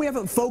 How come we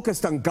haven't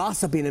focused on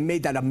gossiping and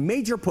made that a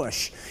major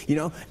push? You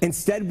know,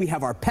 instead we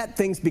have our pet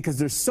things because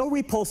they're so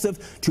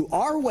repulsive to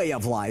our way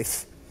of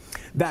life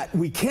that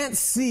we can't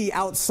see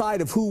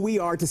outside of who we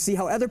are to see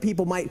how other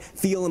people might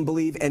feel and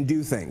believe and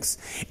do things.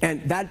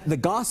 And that the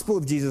gospel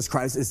of Jesus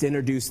Christ is to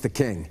introduce the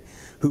King,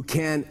 who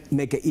can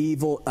make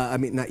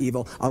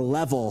a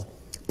level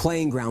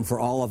playing ground for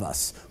all of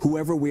us,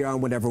 whoever we are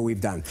and whatever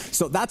we've done.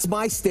 So that's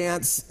my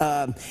stance,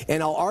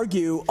 and I'll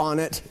argue on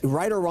it,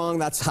 right or wrong.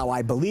 That's how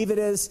I believe it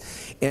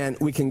is, and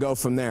we can go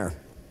from there.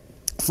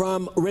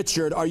 From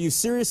Richard, are you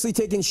seriously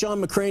taking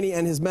Sean McCraney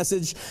and his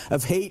message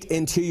of hate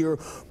into your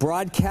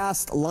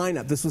broadcast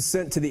lineup? This was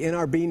sent to the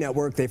NRB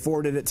network. They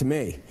forwarded it to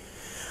me.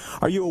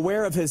 Are you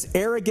aware of his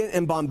arrogant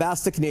and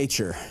bombastic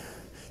nature?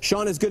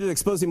 Sean is good at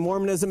exposing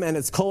Mormonism and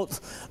its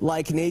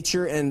cult-like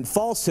nature and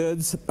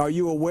falsehoods. Are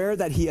you aware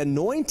that he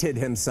anointed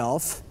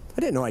himself?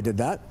 I didn't know I did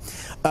that.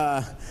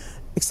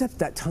 Except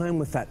that time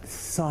with that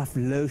soft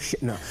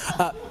lotion. No.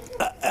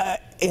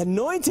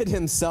 Anointed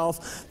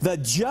himself the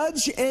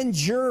judge and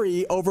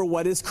jury over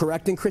what is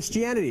correct in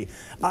Christianity.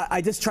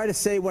 I just try to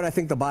say what I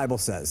think the Bible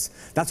says.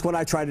 That's what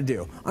I try to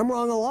do. I'm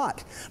wrong a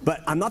lot,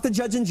 but I'm not the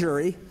judge and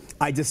jury.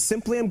 I just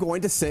simply am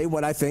going to say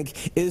what I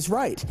think is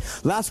right.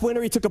 Last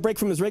winter, he took a break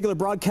from his regular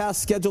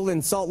broadcast scheduled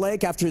in Salt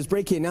Lake. After his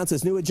break, he announced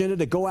his new agenda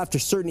to go after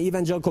certain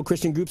evangelical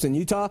Christian groups in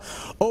Utah.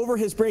 Over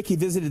his break, he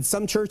visited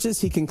some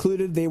churches. He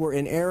concluded they were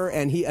in error,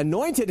 and he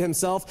anointed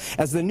himself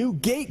as the new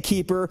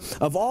gatekeeper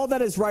of all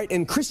that is right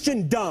in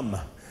Christendom.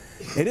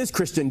 It is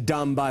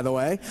Christendom, by the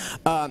way.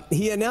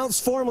 He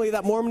announced formally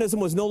that Mormonism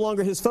was no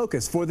longer his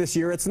focus. For this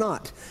year, it's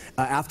not.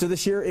 After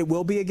this year, it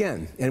will be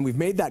again. And we've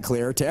made that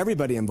clear to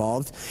everybody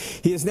involved.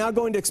 He is now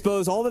going to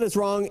expose all that is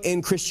wrong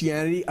in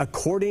Christianity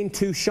according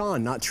to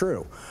Sean. Not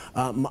true.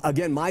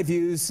 Again, my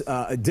views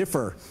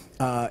differ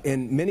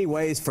in many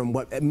ways from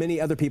what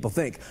many other people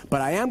think.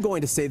 But I am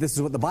going to say this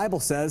is what the Bible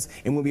says,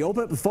 and when we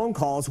open up the phone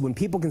calls, when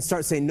people can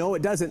start saying, no,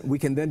 it doesn't, we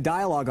can then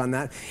dialogue on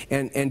that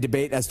and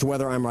debate as to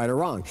whether I'm right or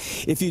wrong.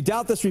 If you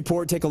doubt this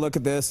report, take a look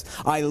at this.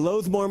 I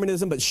loathe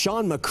Mormonism, but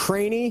Sean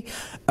McCraney,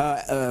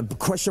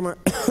 question mark,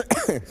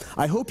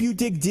 I hope you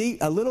dig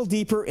a little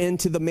deeper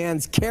into the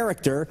man's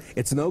character.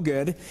 It's no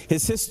good.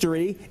 His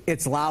history,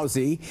 it's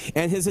lousy.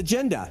 And his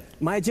agenda.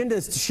 My agenda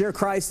is to share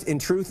Christ in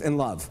truth and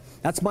love.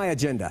 That's my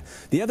agenda.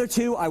 The other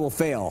two, I will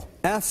fail.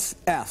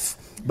 F.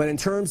 But in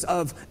terms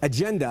of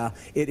agenda,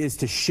 it is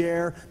to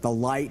share the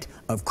light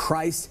of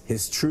Christ,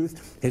 his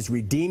truth, his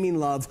redeeming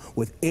love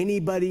with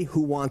anybody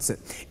who wants it.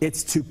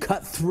 It's to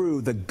cut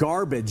through the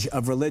garbage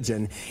of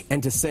religion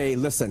and to say,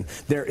 listen,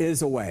 there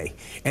is a way,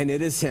 and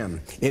it is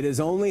him. It is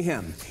only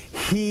him.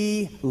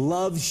 He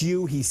loves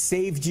you. He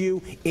saved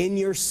you in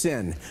your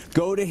sin.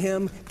 Go to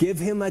him. Give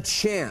him a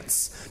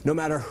chance, no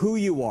matter who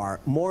you are,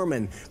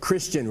 Mormon,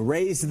 Christian,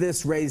 raise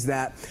this, raise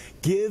that.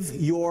 Give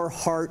your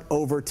heart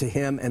over to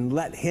him and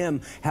let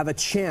him have a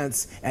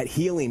chance at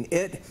healing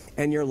it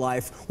and your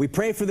life. We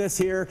pray for this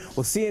here.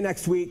 We'll see you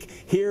next week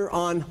here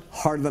on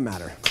Heart of the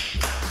Matter.